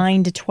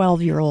 9 to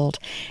 12-year-old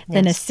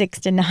than a 6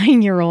 to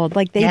 9-year-old.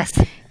 Like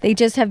they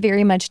just have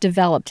very much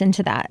developed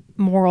into that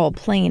moral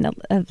plane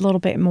a little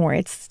bit more.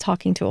 It's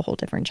talking to a whole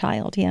different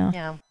child.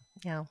 Yeah.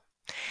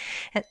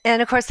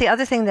 And of course, the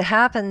other thing that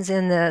happens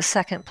in the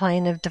second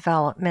plane of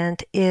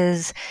development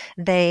is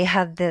they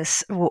have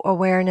this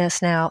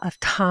awareness now of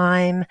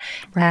time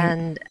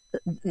and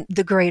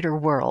the greater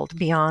world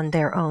beyond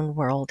their own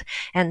world.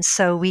 And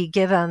so we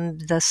give them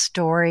the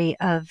story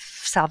of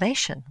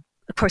salvation.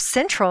 Of course,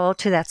 central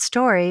to that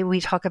story, we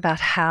talk about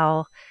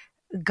how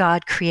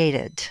God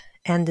created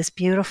and this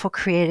beautiful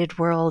created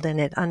world,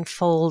 and it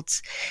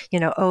unfolds,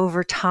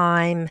 over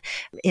time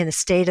in a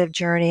state of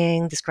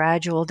journeying, this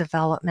gradual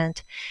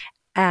development.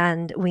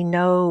 And we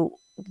know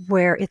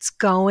where it's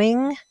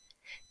going,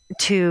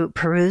 to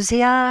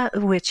Parousia,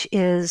 which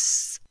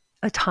is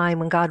a time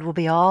when God will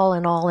be all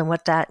in all, and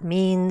what that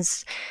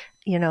means,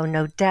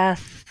 no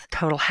death,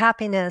 total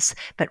happiness.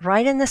 But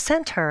right in the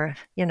center,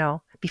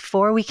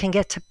 before we can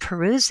get to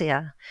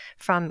Parousia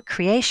from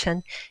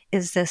creation,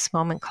 is this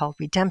moment called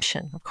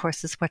redemption. Of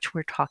course, is what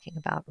we're talking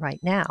about right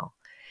now.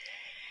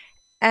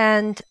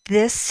 And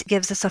this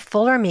gives us a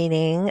fuller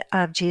meaning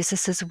of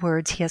Jesus'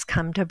 words, he has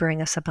come to bring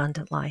us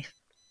abundant life.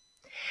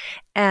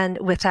 And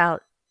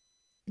without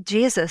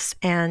Jesus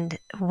and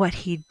what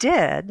he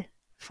did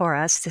for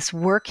us, this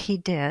work he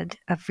did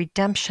of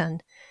redemption,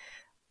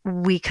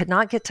 we could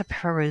not get to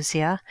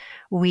Parousia.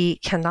 We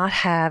cannot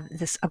have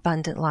this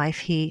abundant life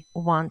he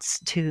wants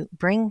to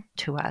bring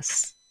to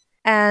us.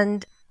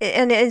 And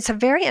it's a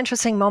very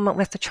interesting moment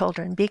with the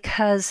children,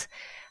 because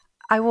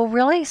I will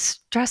really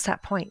stress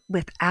that point.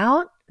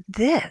 Without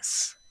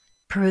this,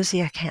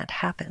 Parousia can't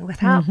happen.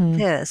 Without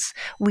this,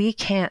 we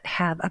can't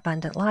have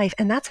abundant life.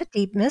 And that's a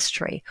deep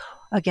mystery.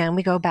 Again,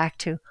 we go back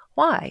to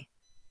why?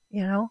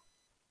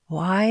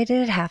 Why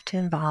did it have to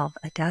involve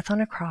a death on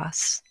a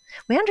cross?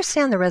 We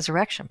understand the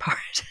resurrection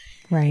part,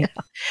 right?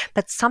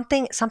 But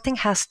something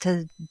has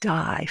to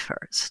die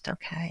first,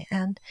 okay?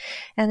 And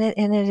it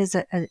is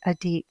a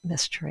deep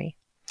mystery.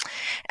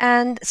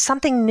 And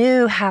something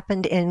new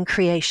happened in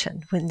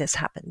creation when this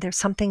happened. There's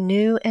something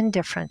new and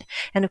different.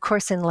 And of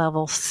course, in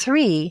level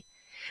 3,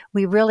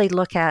 we really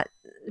look at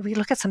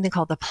something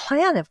called the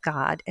plan of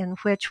God, in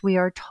which we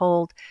are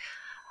told,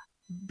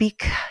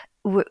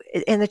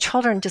 and the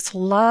children just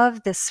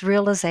love this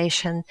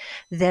realization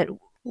that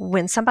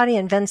when somebody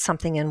invents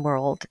something in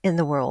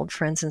the world,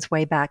 for instance,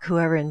 way back,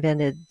 whoever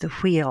invented the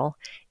wheel,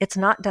 it's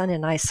not done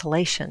in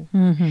isolation.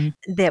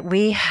 That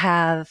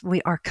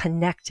we are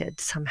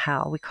connected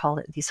somehow. We call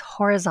it these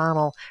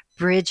horizontal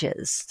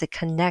bridges that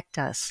connect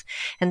us.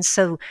 And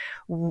so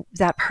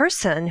that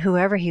person,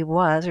 whoever he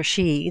was or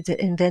she, that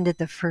invented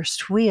the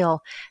first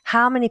wheel,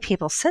 how many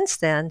people since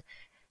then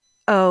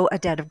owe a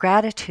debt of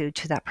gratitude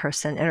to that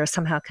person and are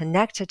somehow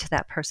connected to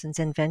that person's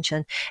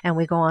invention. And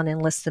we go on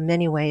and list the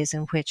many ways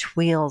in which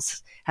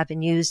wheels have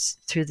been used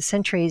through the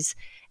centuries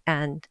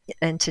and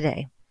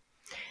today.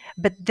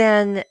 But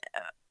then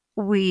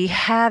we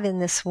have in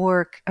this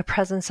work a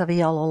presence of a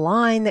yellow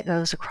line that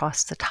goes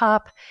across the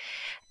top,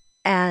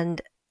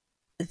 and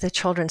the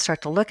children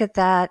start to look at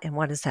that, and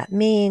what does that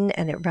mean?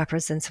 And it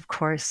represents, of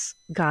course,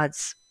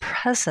 God's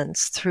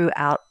presence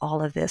throughout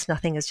all of this.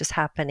 Nothing is just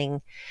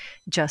happening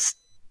just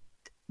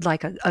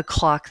like a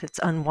clock that's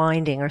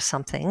unwinding or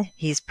something.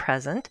 He's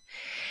present.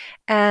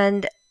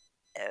 And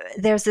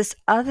there's this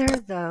other,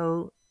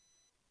 though,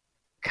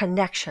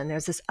 connection.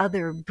 There's this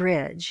other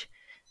bridge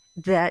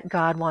that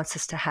God wants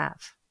us to have.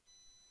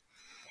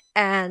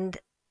 And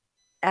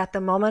at the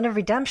moment of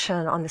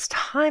redemption on this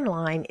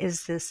timeline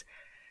is this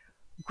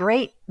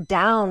great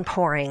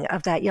downpouring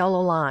of that yellow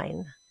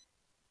line.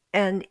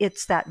 And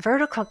it's that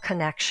vertical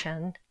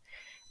connection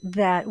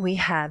that we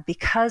have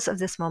because of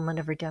this moment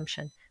of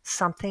redemption.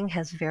 Something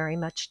has very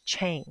much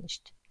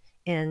changed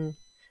in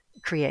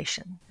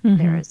creation.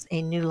 There is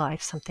a new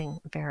life, something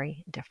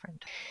very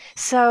different.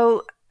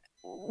 So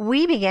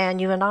we began,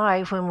 you and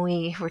I, when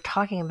we were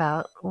talking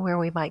about where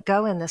we might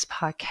go in this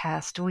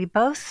podcast, we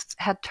both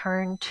had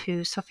turned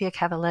to Sophia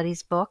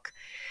Cavalletti's book,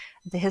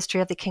 The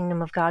History of the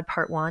Kingdom of God,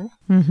 Part 1.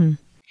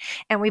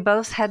 And we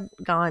both had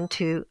gone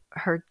to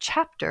her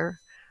chapter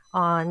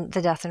on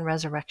the death and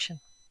resurrection.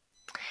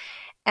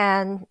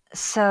 And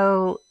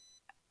so,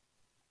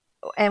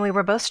 and we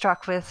were both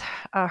struck with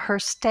her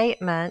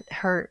statement.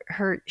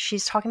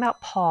 She's talking about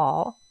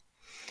Paul,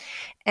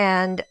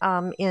 and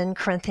in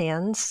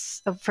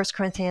Corinthians, 1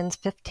 Corinthians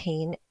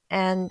 15,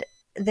 and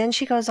then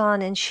she goes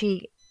on, and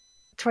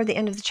toward the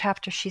end of the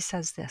chapter, she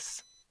says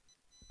this: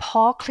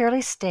 Paul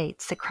clearly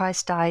states that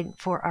Christ died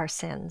for our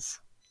sins.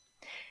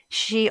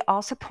 She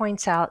also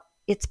points out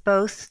it's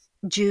both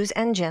Jews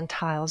and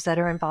Gentiles that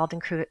are involved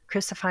in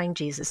crucifying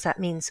Jesus. That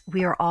means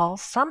we are all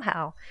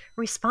somehow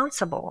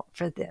responsible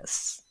for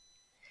this.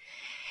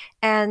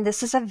 And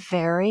this is a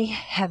very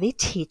heavy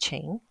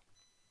teaching,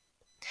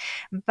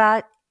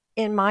 but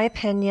in my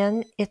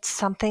opinion, it's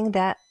something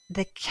that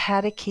the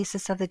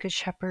Catechesis of the Good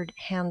Shepherd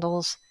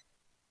handles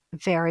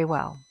very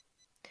well.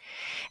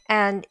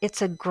 And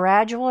it's a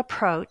gradual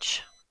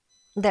approach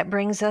that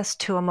brings us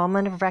to a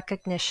moment of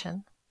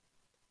recognition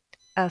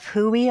of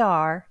who we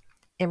are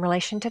in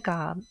relation to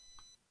God.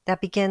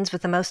 That begins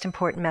with the most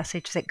important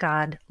message that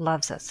God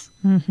loves us.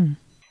 Mm-hmm.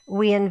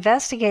 We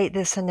investigate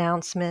this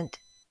announcement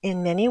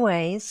in many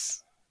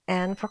ways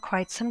and for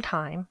quite some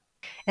time.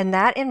 And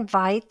that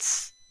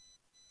invites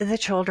the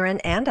children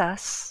and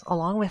us,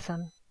 along with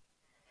them,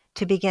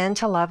 to begin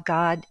to love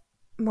God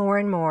more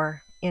and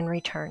more in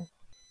return.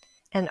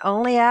 And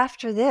only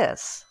after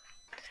this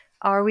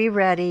are we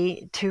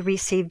ready to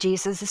receive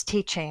Jesus'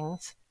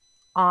 teachings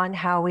on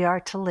how we are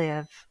to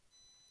live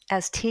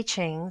as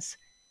teachings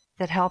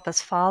that help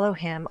us follow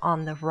him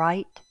on the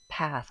right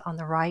path, on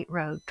the right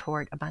road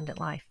toward abundant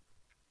life.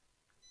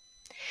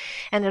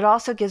 And it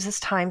also gives us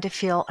time to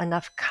feel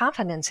enough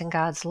confidence in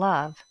God's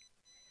love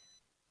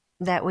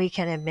that we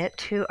can admit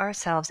to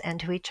ourselves and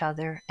to each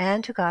other,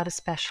 and to God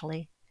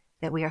especially,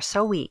 that we are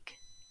so weak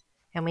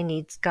and we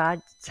need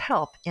God's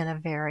help in a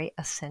very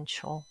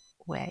essential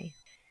way.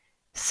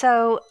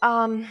 So,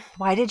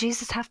 why did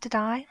Jesus have to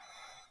die?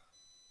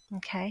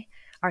 Okay,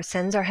 our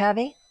sins are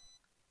heavy.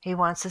 He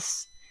wants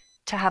us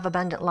to have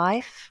abundant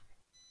life.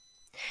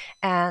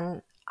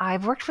 And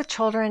I've worked with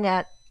children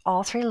at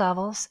all three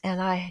levels,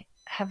 and I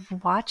have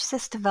watched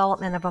this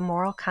development of a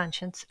moral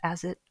conscience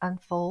as it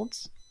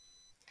unfolds.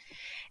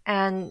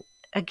 And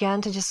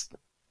again, to just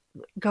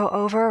go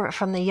over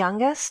from the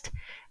youngest,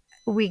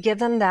 we give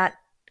them that,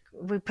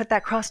 we put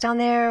that cross down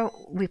there,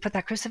 we put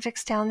that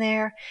crucifix down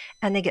there,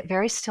 and they get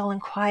very still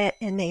and quiet,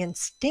 and they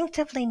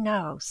instinctively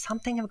know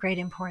something of great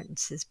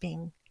importance is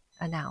being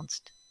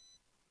announced.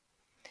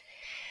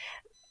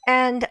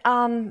 And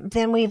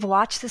then we've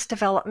watched this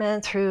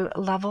development through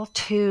level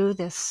 2,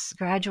 this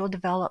gradual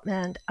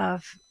development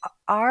of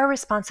our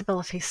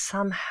responsibility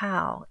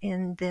somehow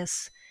in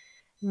this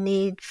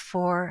need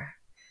for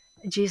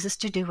Jesus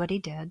to do what he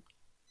did.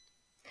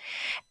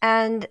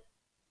 And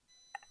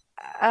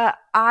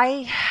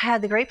I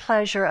had the great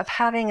pleasure of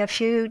having a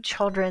few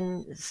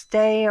children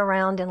stay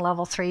around in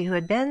level 3 who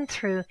had been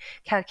through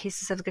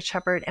Catechesis of the Good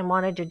Shepherd and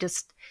wanted to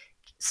just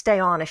stay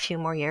on a few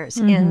more years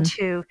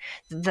into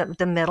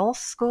the middle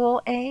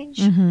school age.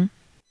 Mm-hmm.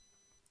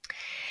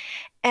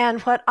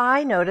 And what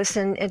I noticed,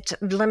 and it's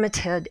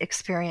limited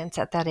experience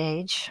at that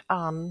age,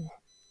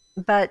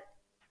 but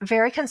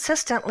very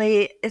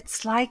consistently,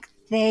 it's like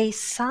they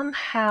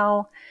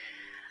somehow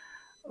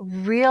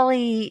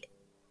really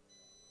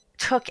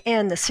took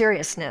in the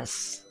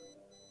seriousness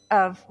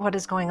of what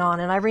is going on.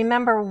 And I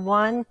remember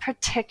one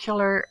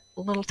particular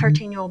little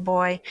 13-year-old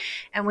boy,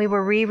 and we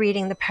were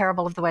rereading the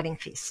parable of the wedding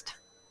feast.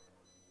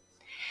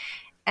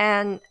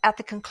 And at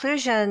the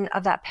conclusion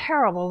of that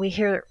parable, we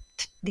hear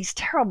these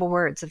terrible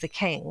words of the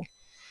king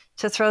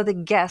to throw the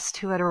guest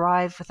who had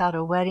arrived without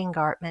a wedding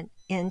garment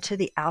into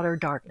the outer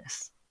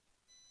darkness.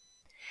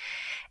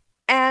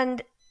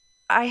 And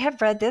I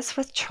have read this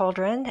with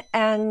children,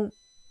 and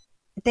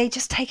they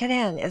just take it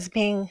in as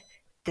being,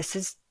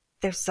 there's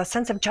a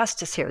sense of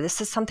justice here.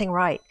 This is something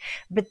right.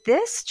 But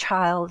this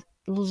child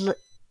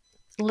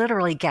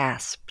literally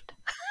gasped.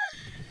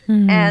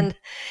 And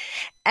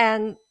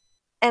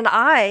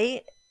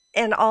I,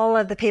 and all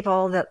of the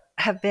people that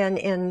have been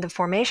in the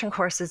formation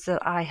courses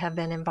that I have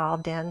been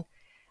involved in,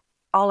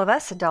 all of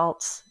us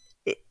adults,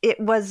 it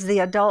was the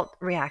adult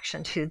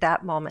reaction to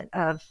that moment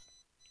of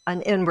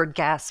an inward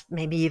gasp,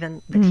 maybe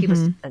even, but he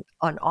was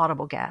an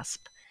audible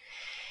gasp.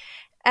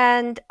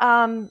 And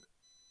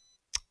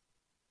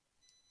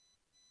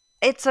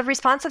it's a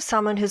response of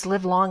someone who's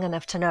lived long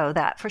enough to know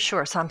that for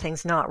sure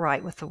something's not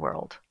right with the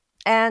world,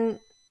 and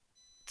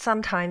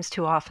sometimes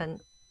too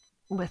often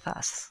with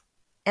us,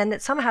 and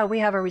that somehow we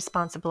have a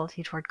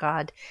responsibility toward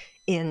God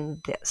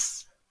in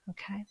this.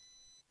 Okay.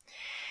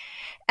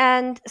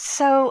 And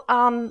so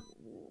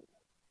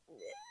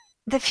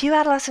the few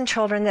adolescent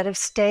children that have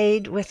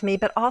stayed with me,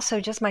 but also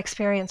just my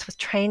experience with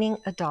training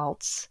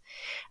adults,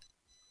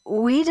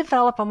 we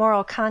develop a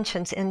moral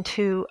conscience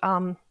into,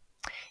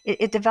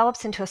 it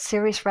develops into a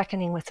serious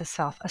reckoning with the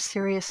self, a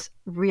serious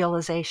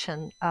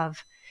realization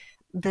of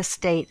the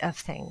state of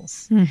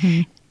things.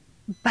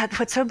 But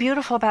what's so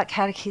beautiful about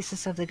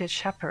Catechesis of the Good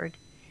Shepherd,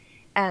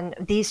 and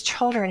these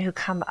children who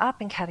come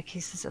up in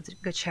Catechesis of the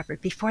Good Shepherd,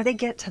 before they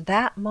get to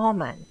that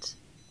moment,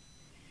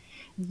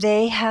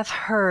 they have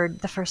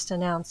heard the first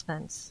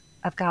announcements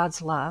of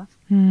God's love.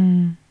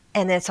 And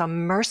it's a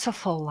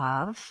merciful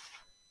love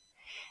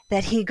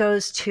that he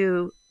goes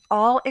to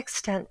all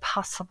extent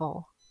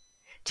possible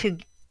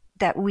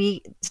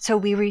so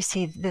we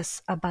receive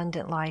this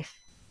abundant life.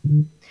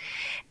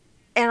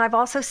 And I've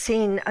also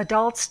seen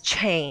adults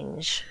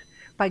change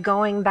by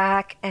going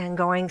back and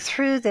going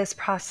through this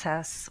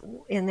process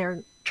in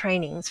their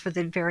trainings for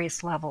the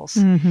various levels.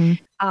 Mm-hmm.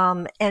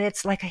 And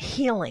it's like a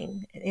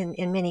healing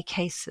in many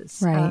cases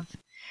Right.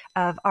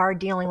 of our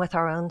dealing with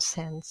our own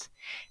sins.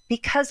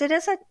 Because it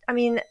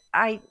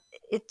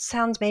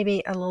sounds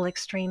maybe a little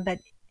extreme, but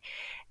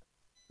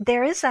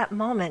there is that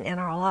moment in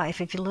our life,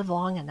 if you live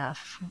long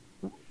enough,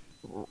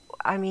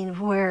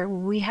 where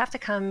we have to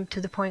come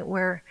to the point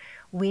where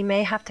we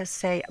may have to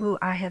say, "Ooh,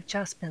 I have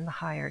just been the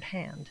hired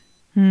hand."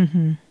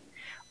 Mm-hmm.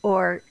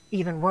 Or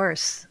even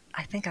worse,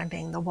 I think I'm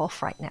being the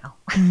wolf right now.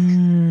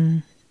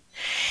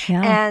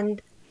 Yeah.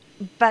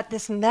 But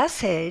this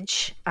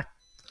message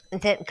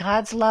that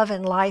God's love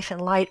and life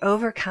and light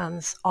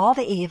overcomes all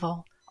the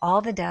evil,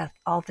 all the death,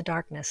 all the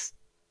darkness,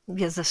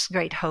 gives us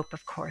great hope,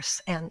 of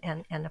course,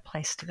 and a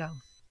place to go.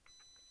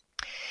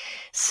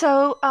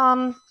 So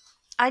I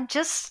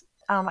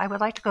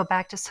would like to go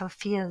back to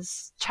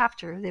Sophia's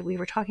chapter that we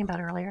were talking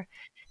about earlier.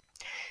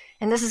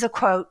 And this is a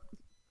quote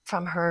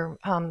from her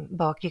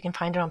book. You can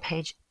find it on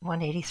page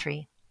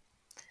 183.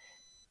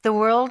 "The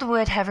world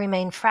would have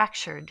remained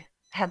fractured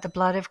had the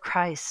blood of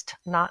Christ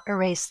not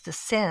erased the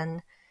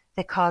sin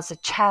that caused a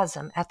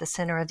chasm at the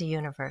center of the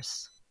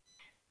universe.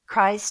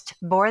 Christ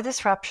bore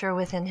this rupture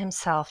within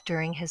himself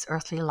during his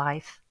earthly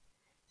life,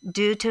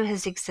 due to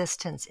his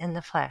existence in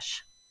the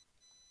flesh.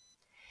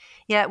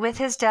 Yet with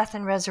his death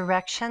and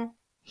resurrection,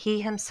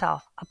 he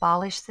himself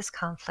abolished this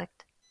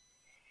conflict,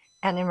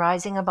 and in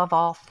rising above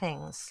all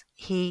things,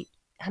 he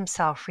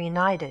himself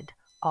reunited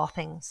all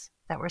things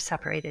that were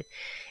separated."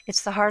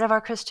 It's the heart of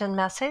our Christian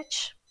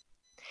message,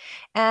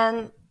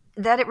 and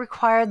that it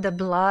required the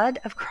blood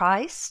of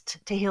Christ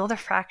to heal the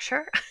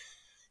fracture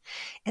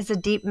is a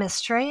deep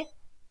mystery.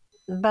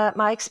 But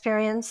my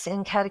experience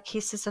in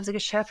Catechesis of the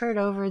Good Shepherd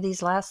over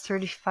these last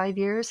 35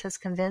 years has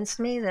convinced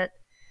me that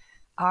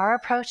our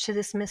approach to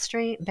this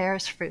mystery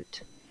bears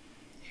fruit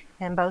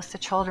in both the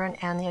children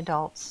and the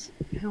adults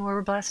who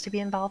we're blessed to be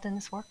involved in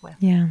this work with.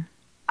 Yeah.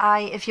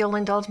 If you'll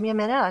indulge me a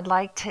minute, I'd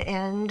like to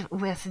end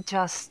with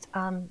just,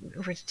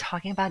 we're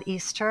talking about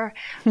Easter.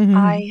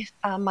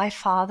 My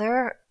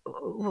father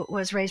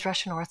was raised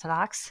Russian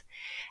Orthodox.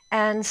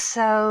 And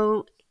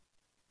so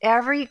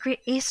every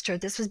Easter,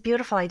 this was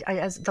beautiful.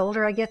 As the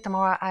older I get, the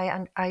more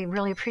I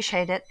really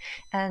appreciate it.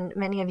 And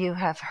many of you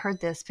have heard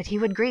this, but he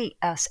would greet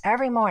us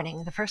every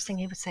morning. The first thing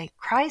he would say,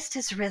 "Christ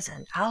is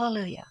risen,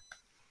 hallelujah."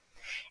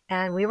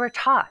 And we were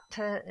taught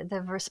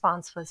the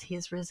response was, "He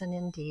is risen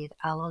indeed,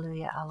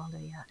 alleluia,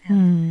 alleluia."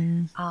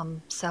 And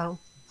so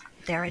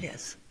there it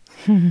is.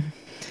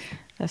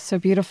 That's so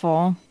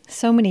beautiful.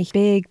 So many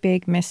big,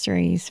 big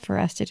mysteries for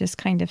us to just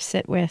kind of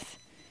sit with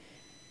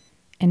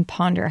and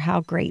ponder how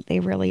great they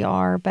really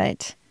are,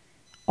 but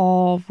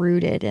all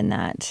rooted in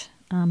that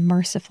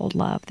merciful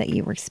love that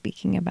you were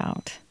speaking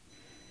about.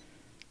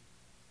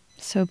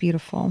 So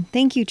beautiful.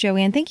 Thank you,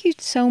 Joanne. Thank you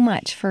so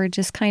much for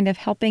just kind of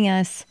helping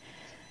us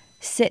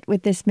sit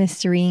with this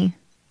mystery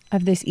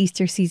of this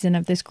Easter season,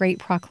 of this great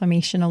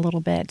proclamation a little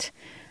bit,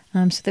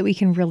 so that we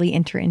can really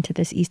enter into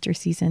this Easter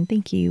season.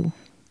 Thank you.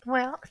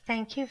 Well,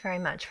 thank you very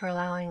much for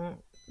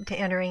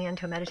entering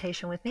into a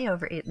meditation with me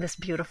over this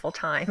beautiful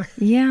time.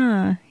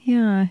 Yeah.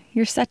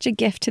 You're such a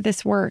gift to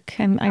this work,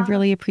 and I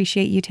really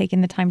appreciate you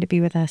taking the time to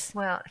be with us.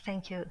 Well,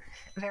 thank you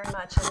very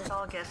much. It is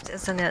all gift,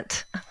 isn't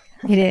it?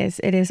 It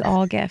is. It is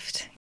all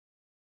gift.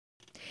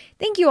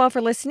 Thank you all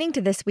for listening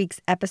to this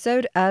week's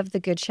episode of the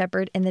Good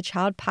Shepherd and the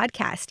Child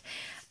podcast.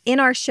 In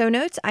our show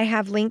notes, I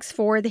have links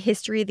for the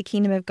History of the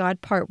Kingdom of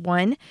God, Part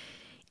 1.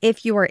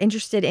 If you are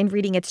interested in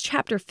reading, it's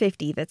chapter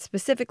 50 that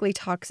specifically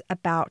talks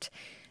about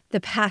the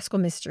Paschal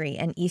mystery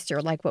and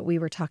Easter, like what we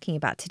were talking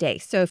about today.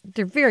 So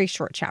they're very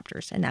short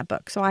chapters in that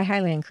book. So I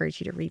highly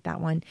encourage you to read that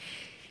one,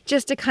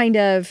 just to kind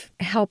of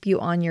help you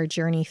on your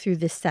journey through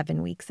the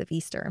 7 weeks of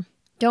Easter.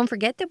 Don't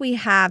forget that we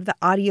have the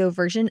audio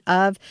version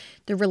of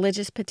The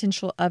Religious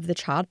Potential of the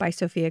Child by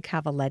Sophia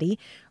Cavalletti,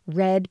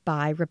 read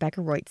by Rebecca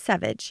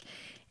Royt-Savage.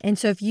 And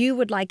so if you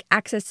would like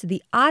access to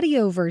the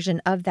audio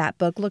version of that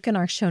book, look in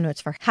our show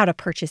notes for how to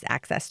purchase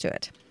access to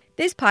it.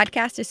 This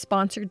podcast is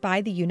sponsored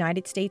by the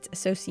United States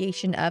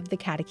Association of the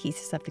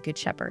Catechesis of the Good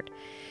Shepherd.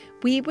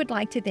 We would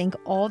like to thank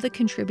all the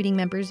contributing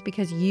members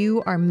because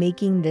you are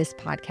making this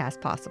podcast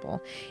possible.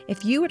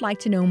 If you would like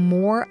to know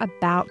more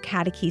about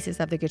Catechesis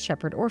of the Good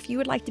Shepherd, or if you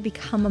would like to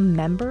become a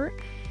member,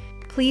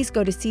 please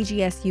go to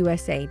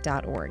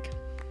cgsusa.org.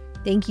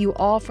 Thank you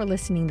all for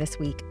listening this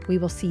week. We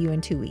will see you in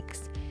 2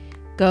 weeks.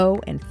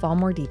 Go and fall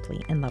more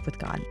deeply in love with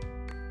God.